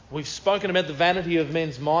 We've spoken about the vanity of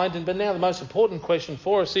men's mind. But now the most important question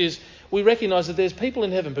for us is, we recognise that there's people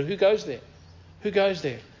in heaven, but who goes there? Who goes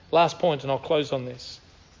there? Last point, and I'll close on this.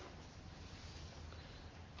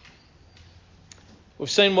 We've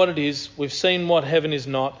seen what it is. We've seen what heaven is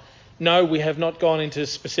not. No, we have not gone into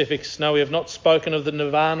specifics. No, we have not spoken of the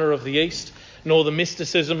nirvana of the East, nor the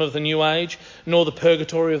mysticism of the New Age, nor the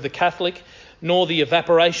purgatory of the Catholic, nor the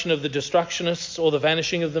evaporation of the destructionists or the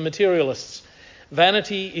vanishing of the materialists.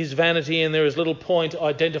 Vanity is vanity, and there is little point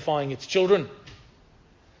identifying its children.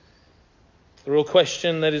 The real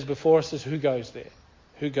question that is before us is, who goes there?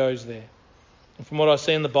 Who goes there? And from what I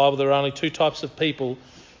see in the Bible, there are only two types of people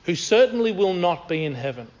who certainly will not be in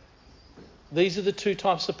heaven. These are the two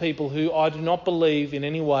types of people who I do not believe in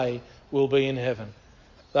any way will be in heaven.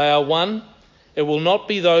 They are, one, it will not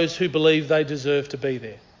be those who believe they deserve to be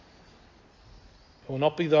there. It will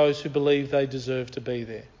not be those who believe they deserve to be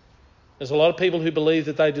there. There's a lot of people who believe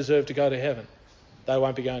that they deserve to go to heaven. They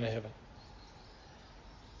won't be going to heaven.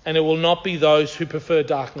 And it will not be those who prefer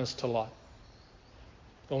darkness to light.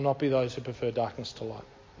 It will not be those who prefer darkness to light.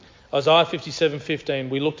 Isaiah 57:15,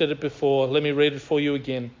 we looked at it before. Let me read it for you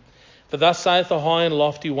again. For thus saith the high and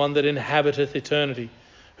lofty one that inhabiteth eternity,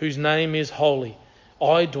 whose name is holy.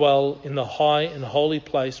 I dwell in the high and holy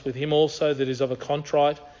place with him also that is of a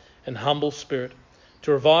contrite and humble spirit,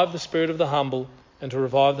 to revive the spirit of the humble and to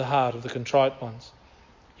revive the heart of the contrite ones.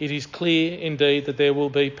 It is clear indeed that there will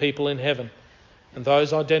be people in heaven, and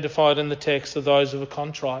those identified in the text are those of a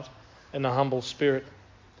contrite and a humble spirit.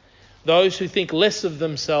 Those who think less of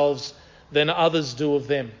themselves than others do of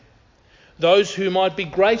them. Those who might be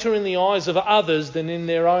greater in the eyes of others than in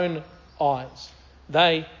their own eyes.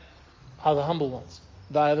 They are the humble ones.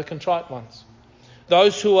 They are the contrite ones.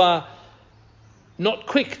 Those who are not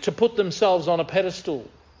quick to put themselves on a pedestal.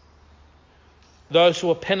 Those who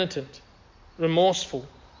are penitent, remorseful,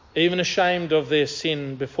 even ashamed of their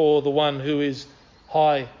sin before the one who is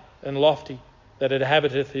high and lofty, that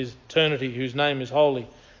inhabiteth his eternity, whose name is holy.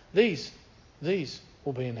 These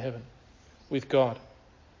will be in heaven with God.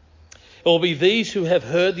 It will be these who have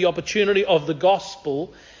heard the opportunity of the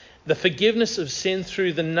gospel, the forgiveness of sin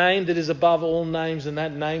through the name that is above all names, and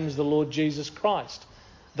that name is the Lord Jesus Christ.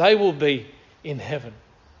 They will be in heaven.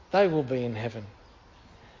 They will be in heaven.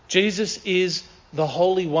 Jesus is the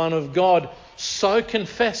Holy One of God. So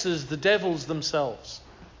confesses the devils themselves.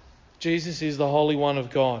 Jesus is the Holy One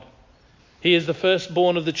of God. He is the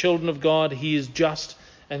firstborn of the children of God. He is just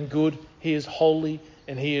and good. He is holy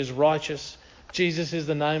and he is righteous. Jesus is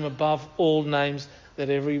the name above all names that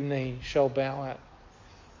every knee shall bow at.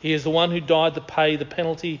 He is the one who died to pay the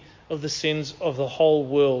penalty of the sins of the whole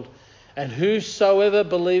world. And whosoever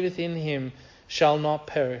believeth in him shall not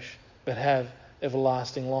perish, but have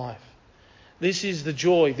everlasting life. This is the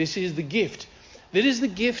joy. This is the gift. That is the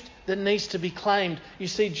gift that needs to be claimed. You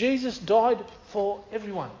see, Jesus died for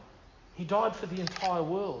everyone. He died for the entire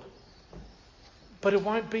world. But it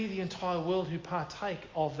won't be the entire world who partake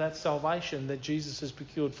of that salvation that Jesus has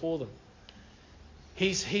procured for them.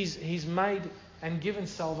 He's made and given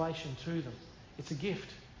salvation to them. It's a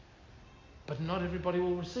gift. But not everybody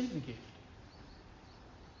will receive the gift.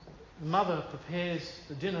 The mother prepares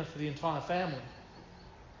the dinner for the entire family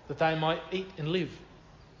that they might eat and live.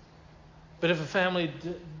 But if a family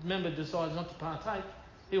member decides not to partake,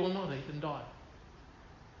 he will not eat and die.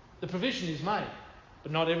 The provision is made,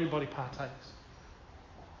 but not everybody partakes.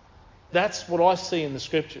 That's what I see in the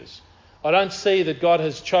Scriptures. I don't see that God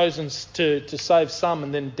has chosen to save some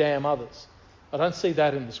and then damn others. I don't see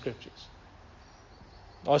that in the Scriptures.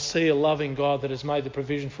 I see a loving God that has made the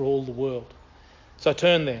provision for all the world. So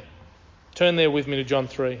turn there. Turn there with me to John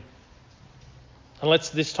 3. And let's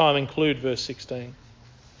this time include verse 16.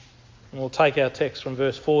 And we'll take our text from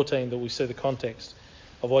verse 14 that we see the context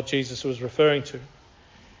of what Jesus was referring to.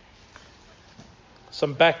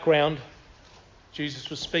 Some background. Jesus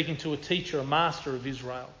was speaking to a teacher, a master of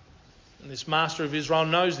Israel. And this master of Israel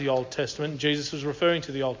knows the Old Testament. Jesus was referring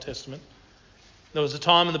to the Old Testament. There was a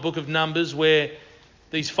time in the book of Numbers where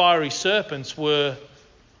these fiery serpents were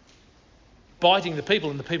biting the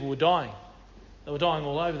people and the people were dying. They were dying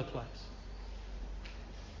all over the place.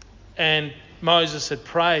 And Moses had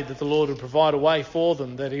prayed that the Lord would provide a way for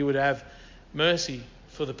them, that he would have mercy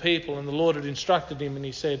for the people. And the Lord had instructed him and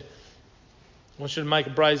he said, I want you to make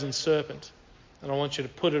a brazen serpent and I want you to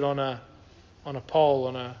put it on a pole,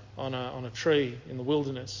 on a tree in the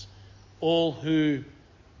wilderness. All who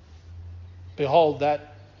behold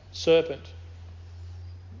that serpent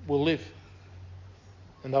will live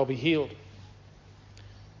and they'll be healed.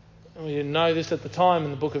 And we didn't know this at the time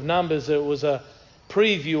in the book of Numbers. It was a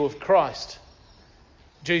preview of Christ.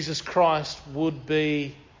 Jesus Christ would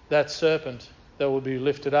be that serpent that would be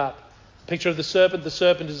lifted up. Picture of the serpent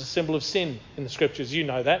is a symbol of sin in the Scriptures. You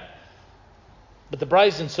know that. But the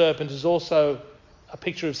brazen serpent is also a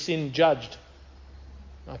picture of sin judged.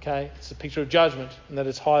 Okay? It's a picture of judgment and that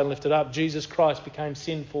it's high and lifted up. Jesus Christ became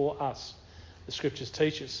sin for us. The Scriptures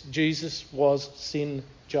teach us. Jesus was sin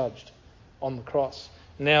judged on the cross.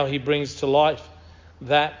 Now he brings to light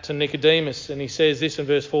that to Nicodemus, and he says this in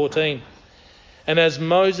verse 14. And as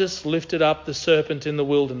Moses lifted up the serpent in the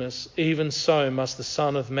wilderness, even so must the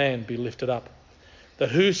Son of Man be lifted up, that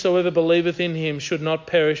whosoever believeth in him should not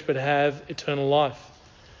perish but have eternal life.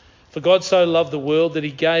 For God so loved the world that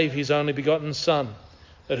he gave his only begotten Son,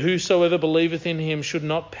 that whosoever believeth in him should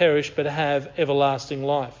not perish but have everlasting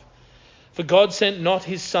life. For God sent not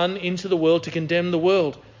his Son into the world to condemn the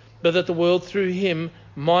world, but that the world through him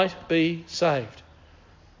might be saved.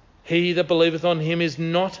 He that believeth on him is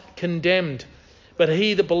not condemned, but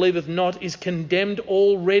he that believeth not is condemned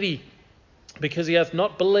already, because he hath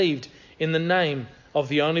not believed in the name of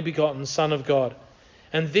the only begotten Son of God.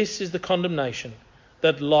 And this is the condemnation,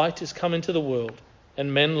 that light is come into the world,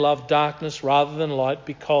 and men love darkness rather than light,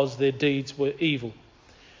 because their deeds were evil.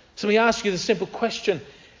 So we ask you the simple question,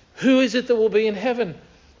 who is it that will be in heaven?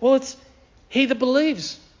 Well, it's he that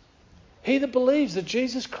believes. He that believes that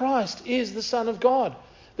Jesus Christ is the Son of God,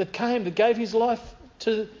 that came, that gave his life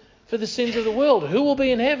for the sins of the world. Who will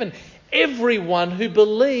be in heaven? Everyone who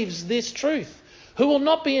believes this truth. Who will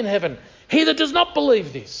not be in heaven? He that does not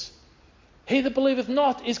believe this. He that believeth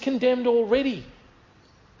not is condemned already.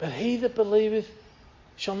 But he that believeth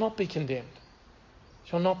shall not be condemned.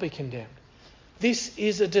 Shall not be condemned. This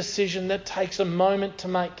is a decision that takes a moment to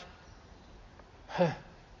make. It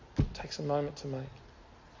takes a moment to make.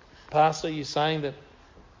 Pastor, you're saying that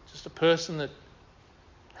just a person that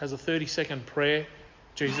has a 30-second prayer,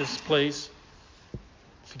 Jesus, please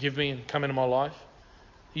forgive me and come into my life.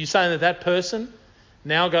 Are you saying that that person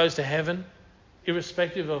now goes to heaven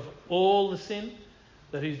irrespective of all the sin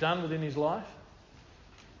that he's done within his life?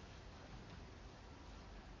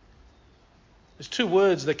 There's two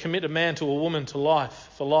words that commit a man to a woman to life,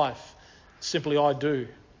 for life. Simply, I do.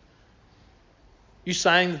 You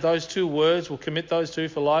saying that those two words will commit those two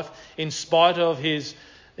for life in spite of his,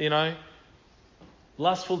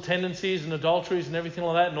 lustful tendencies and adulteries and everything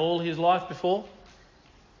like that and all his life before?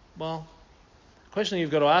 Well, the question you've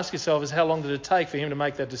got to ask yourself is, how long did it take for him to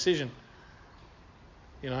make that decision?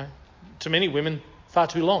 To many women, far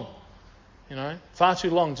too long. Far too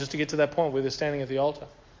long just to get to that point where they're standing at the altar.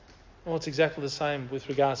 Well, it's exactly the same with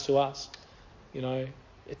regards to us.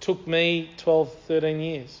 It took me 12, 13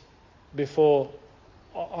 years before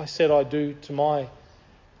I said I do to my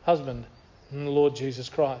husband and the Lord Jesus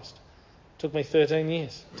Christ. It took me 13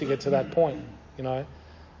 years to get to that point.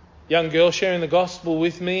 Young girl sharing the gospel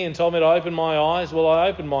with me and told me to open my eyes. Well, I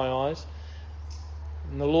opened my eyes.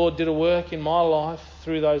 And the Lord did a work in my life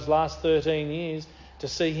through those last 13 years to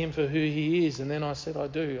see him for who he is. And then I said, I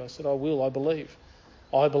do. I said, I will. I believe.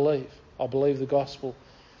 I believe the gospel.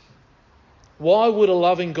 Why would a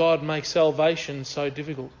loving God make salvation so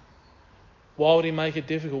difficult? Why would he make it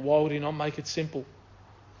difficult? Why would he not make it simple?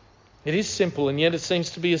 It is simple, and yet it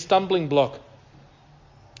seems to be a stumbling block.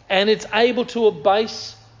 And it's able to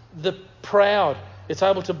abase the proud. It's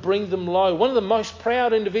able to bring them low. One of the most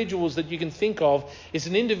proud individuals that you can think of is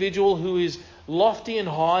an individual who is lofty and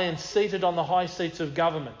high and seated on the high seats of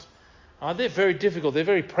government. They're very difficult. They're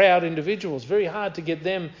very proud individuals. Very hard to get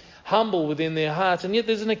them humble within their hearts. And yet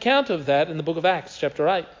there's an account of that in the book of Acts, chapter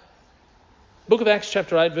 8. Book of Acts,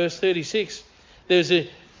 chapter 8, verse 36. There's an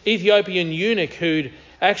Ethiopian eunuch who'd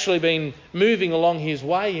actually been moving along his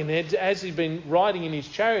way, and as he'd been riding in his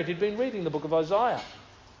chariot, he'd been reading the book of Isaiah.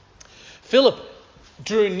 Philip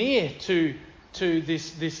drew near to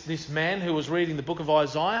this man who was reading the book of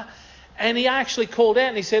Isaiah, and he actually called out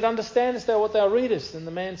and he said, "Understandest thou what thou readest?" And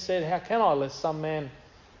the man said, "How can I, lest some man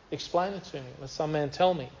explain it to me, lest some man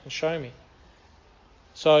tell me and show me?"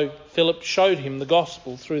 So Philip showed him the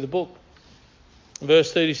gospel through the book.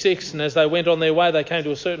 Verse 36, and as they went on their way, they came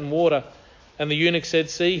to a certain water, and the eunuch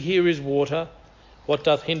said, "See, here is water. What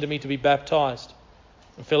doth hinder me to be baptized?"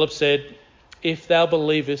 And Philip said, "If thou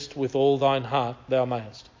believest with all thine heart, thou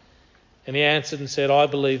mayest." And he answered and said, "I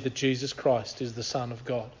believe that Jesus Christ is the Son of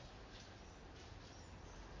God."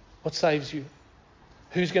 What saves you?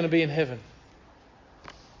 Who's going to be in heaven?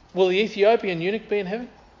 Will the Ethiopian eunuch be in heaven?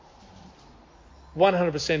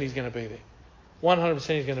 100% he's going to be there.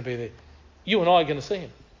 100% he's going to be there. You and I are going to see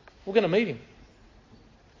him. We're going to meet him.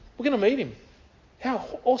 We're going to meet him.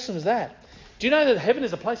 How awesome is that? Do you know that heaven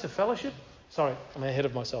is a place of fellowship? Sorry, I'm ahead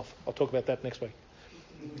of myself. I'll talk about that next week.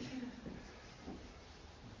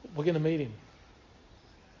 We're going to meet him.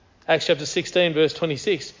 Acts chapter 16, verse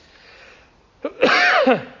 26.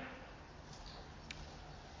 I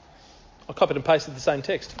copied and pasted the same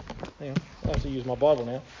text. Hang on, I have to use my Bible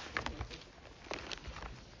now.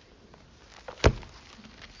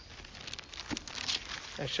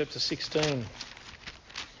 Acts chapter 16.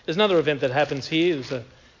 There's another event that happens here. There's a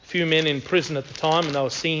few men in prison at the time, and they were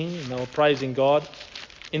singing and they were praising God.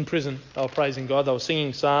 In prison, they were praising God. They were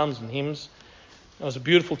singing psalms and hymns. It was a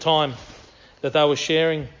beautiful time that they were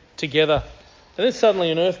sharing together. And then suddenly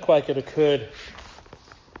an earthquake had occurred.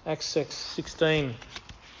 Acts 16,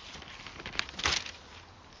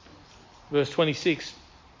 verse 26.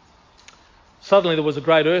 Suddenly there was a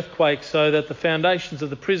great earthquake, so that the foundations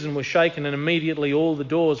of the prison were shaken, and immediately all the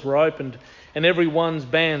doors were opened, and everyone's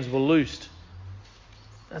bands were loosed.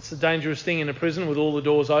 That's the dangerous thing in a prison, with all the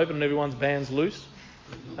doors open and everyone's bands loose.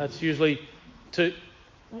 That's usually to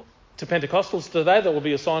Pentecostals today, that will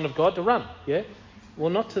be a sign of God to run. Yeah?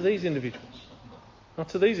 Well, not to these individuals. Not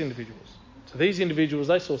to these individuals. To these individuals,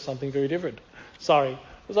 they saw something very different. Sorry.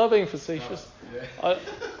 Was I being facetious?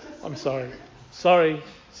 I'm sorry. Sorry.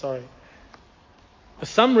 For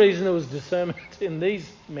some reason, there was discernment in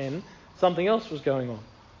these men. Something else was going on.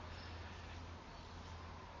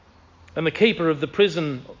 And the keeper of the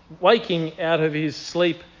prison, waking out of his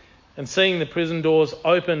sleep and seeing the prison doors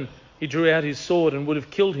open, He drew out his sword and would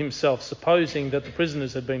have killed himself, supposing that the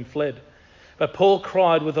prisoners had been fled. But Paul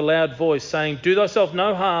cried with a loud voice, saying, "Do thyself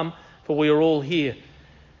no harm, for we are all here."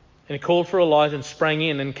 And he called for a light and sprang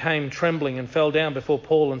in and came trembling and fell down before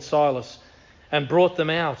Paul and Silas and brought them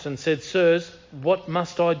out and said, "Sirs, what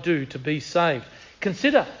must I do to be saved?"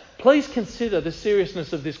 Please consider the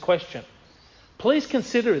seriousness of this question. Please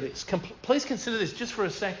consider this. Please consider this just for a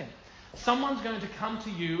second. Someone's going to come to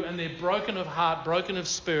you and they're broken of heart, broken of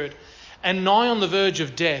spirit, and nigh on the verge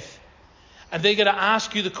of death. And they're going to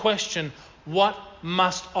ask you the question, what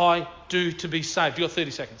must I do to be saved? You've got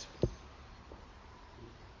 30 seconds.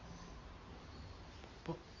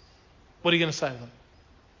 What are you going to say to them?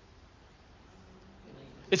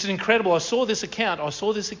 It's incredible. I saw this account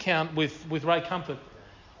with Ray Comfort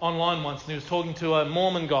online once, and he was talking to a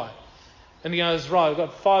Mormon guy. And he goes, "Right, I've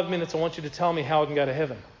got 5 minutes. I want you to tell me how I can go to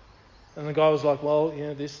heaven." And the guy was like, "Well,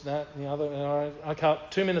 this, that, and the other. And okay,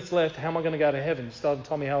 2 minutes left. How am I going to go to heaven?" He started to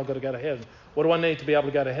tell me how I've got to go to heaven. What do I need to be able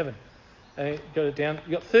to go to heaven? And he got it down.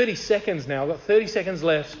 You've got 30 seconds now. I've got 30 seconds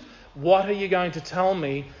left. What are you going to tell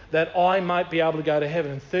me that I might be able to go to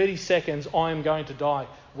heaven? In 30 seconds, I am going to die.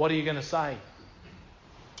 What are you going to say?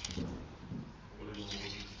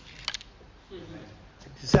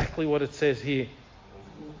 Exactly what it says here.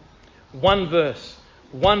 One verse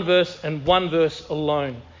and one verse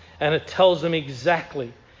alone. And it tells them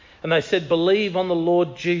exactly. And they said, "Believe on the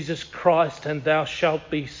Lord Jesus Christ and thou shalt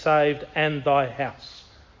be saved and thy house."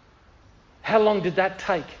 How long did that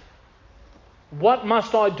take? What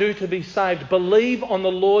must I do to be saved? Believe on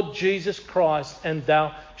the Lord Jesus Christ and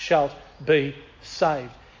thou shalt be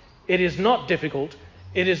saved. It is not difficult.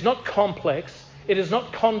 It is not complex. It is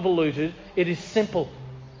not convoluted. It is simple.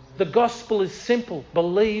 The gospel is simple.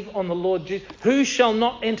 Believe on the Lord Jesus. Who shall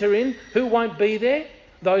not enter in? Who won't be there?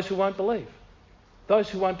 Those who won't believe. Those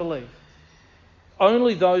who won't believe.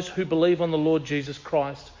 Only those who believe on the Lord Jesus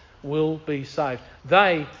Christ will be saved.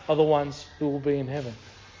 They are the ones who will be in heaven.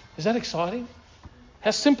 Is that exciting?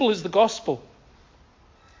 How simple is the gospel?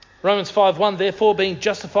 Romans 5:1, "Therefore, being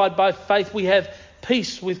justified by faith, we have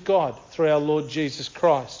peace with God through our Lord Jesus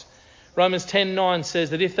Christ." Romans 10:9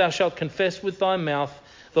 says that if thou shalt confess with thy mouth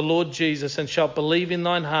the Lord Jesus and shalt believe in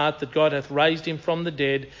thine heart that God hath raised him from the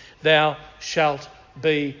dead, thou shalt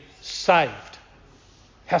be saved.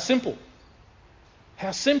 How simple.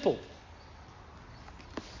 How simple.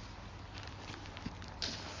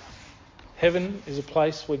 Heaven is a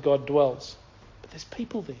place where God dwells. But there's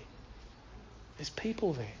people there. There's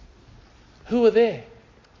people there. Who are there?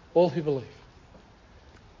 All who believe.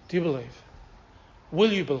 Do you believe?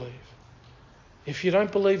 Will you believe? If you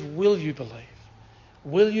don't believe, will you believe?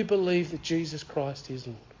 Will you believe that Jesus Christ is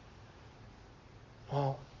Lord?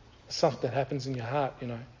 Well, something that happens in your heart,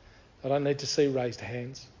 I don't need to see raised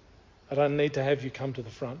hands. I don't need to have you come to the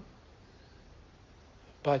front.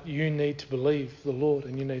 But you need to believe the Lord,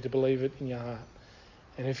 and you need to believe it in your heart.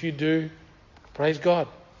 And if you do, praise God.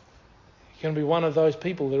 You're going to be one of those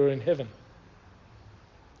people that are in heaven.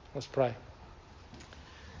 Let's pray.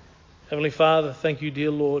 Heavenly Father, thank you,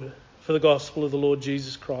 dear Lord, for the gospel of the Lord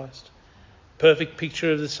Jesus Christ. Perfect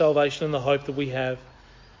picture of the salvation and the hope that we have.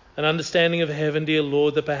 An understanding of heaven, dear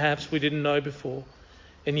Lord, that perhaps we didn't know before.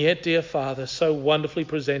 And yet, dear Father, so wonderfully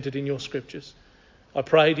presented in your scriptures. I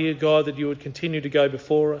pray, dear God, that you would continue to go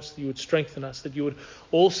before us, that you would strengthen us, that you would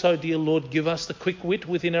also, dear Lord, give us the quick wit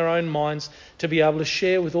within our own minds to be able to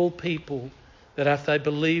share with all people that if they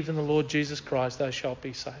believe in the Lord Jesus Christ, they shall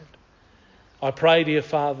be saved. I pray, dear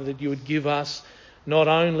Father, that you would give us not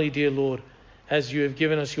only, dear Lord, as you have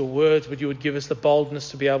given us your words, but you would give us the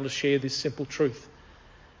boldness to be able to share this simple truth.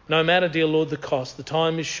 No matter, dear Lord, the cost. The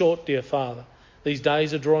time is short, dear Father. These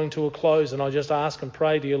days are drawing to a close, and I just ask and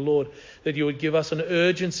pray, dear Lord, that you would give us an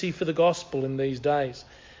urgency for the gospel in these days,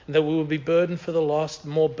 and that we would be burdened for the lost,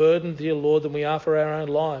 more burdened, dear Lord, than we are for our own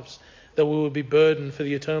lives, that we would be burdened for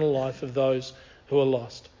the eternal life of those who are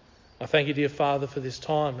lost. I thank you, dear Father, for this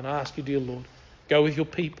time, and I ask you, dear Lord, go with your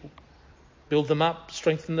people, build them up,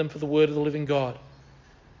 strengthen them for the word of the living God.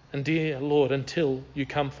 And dear Lord, until you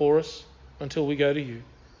come for us, until we go to you,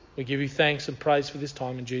 we give you thanks and praise for this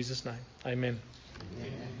time in Jesus' name. Amen.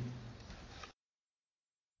 Amen.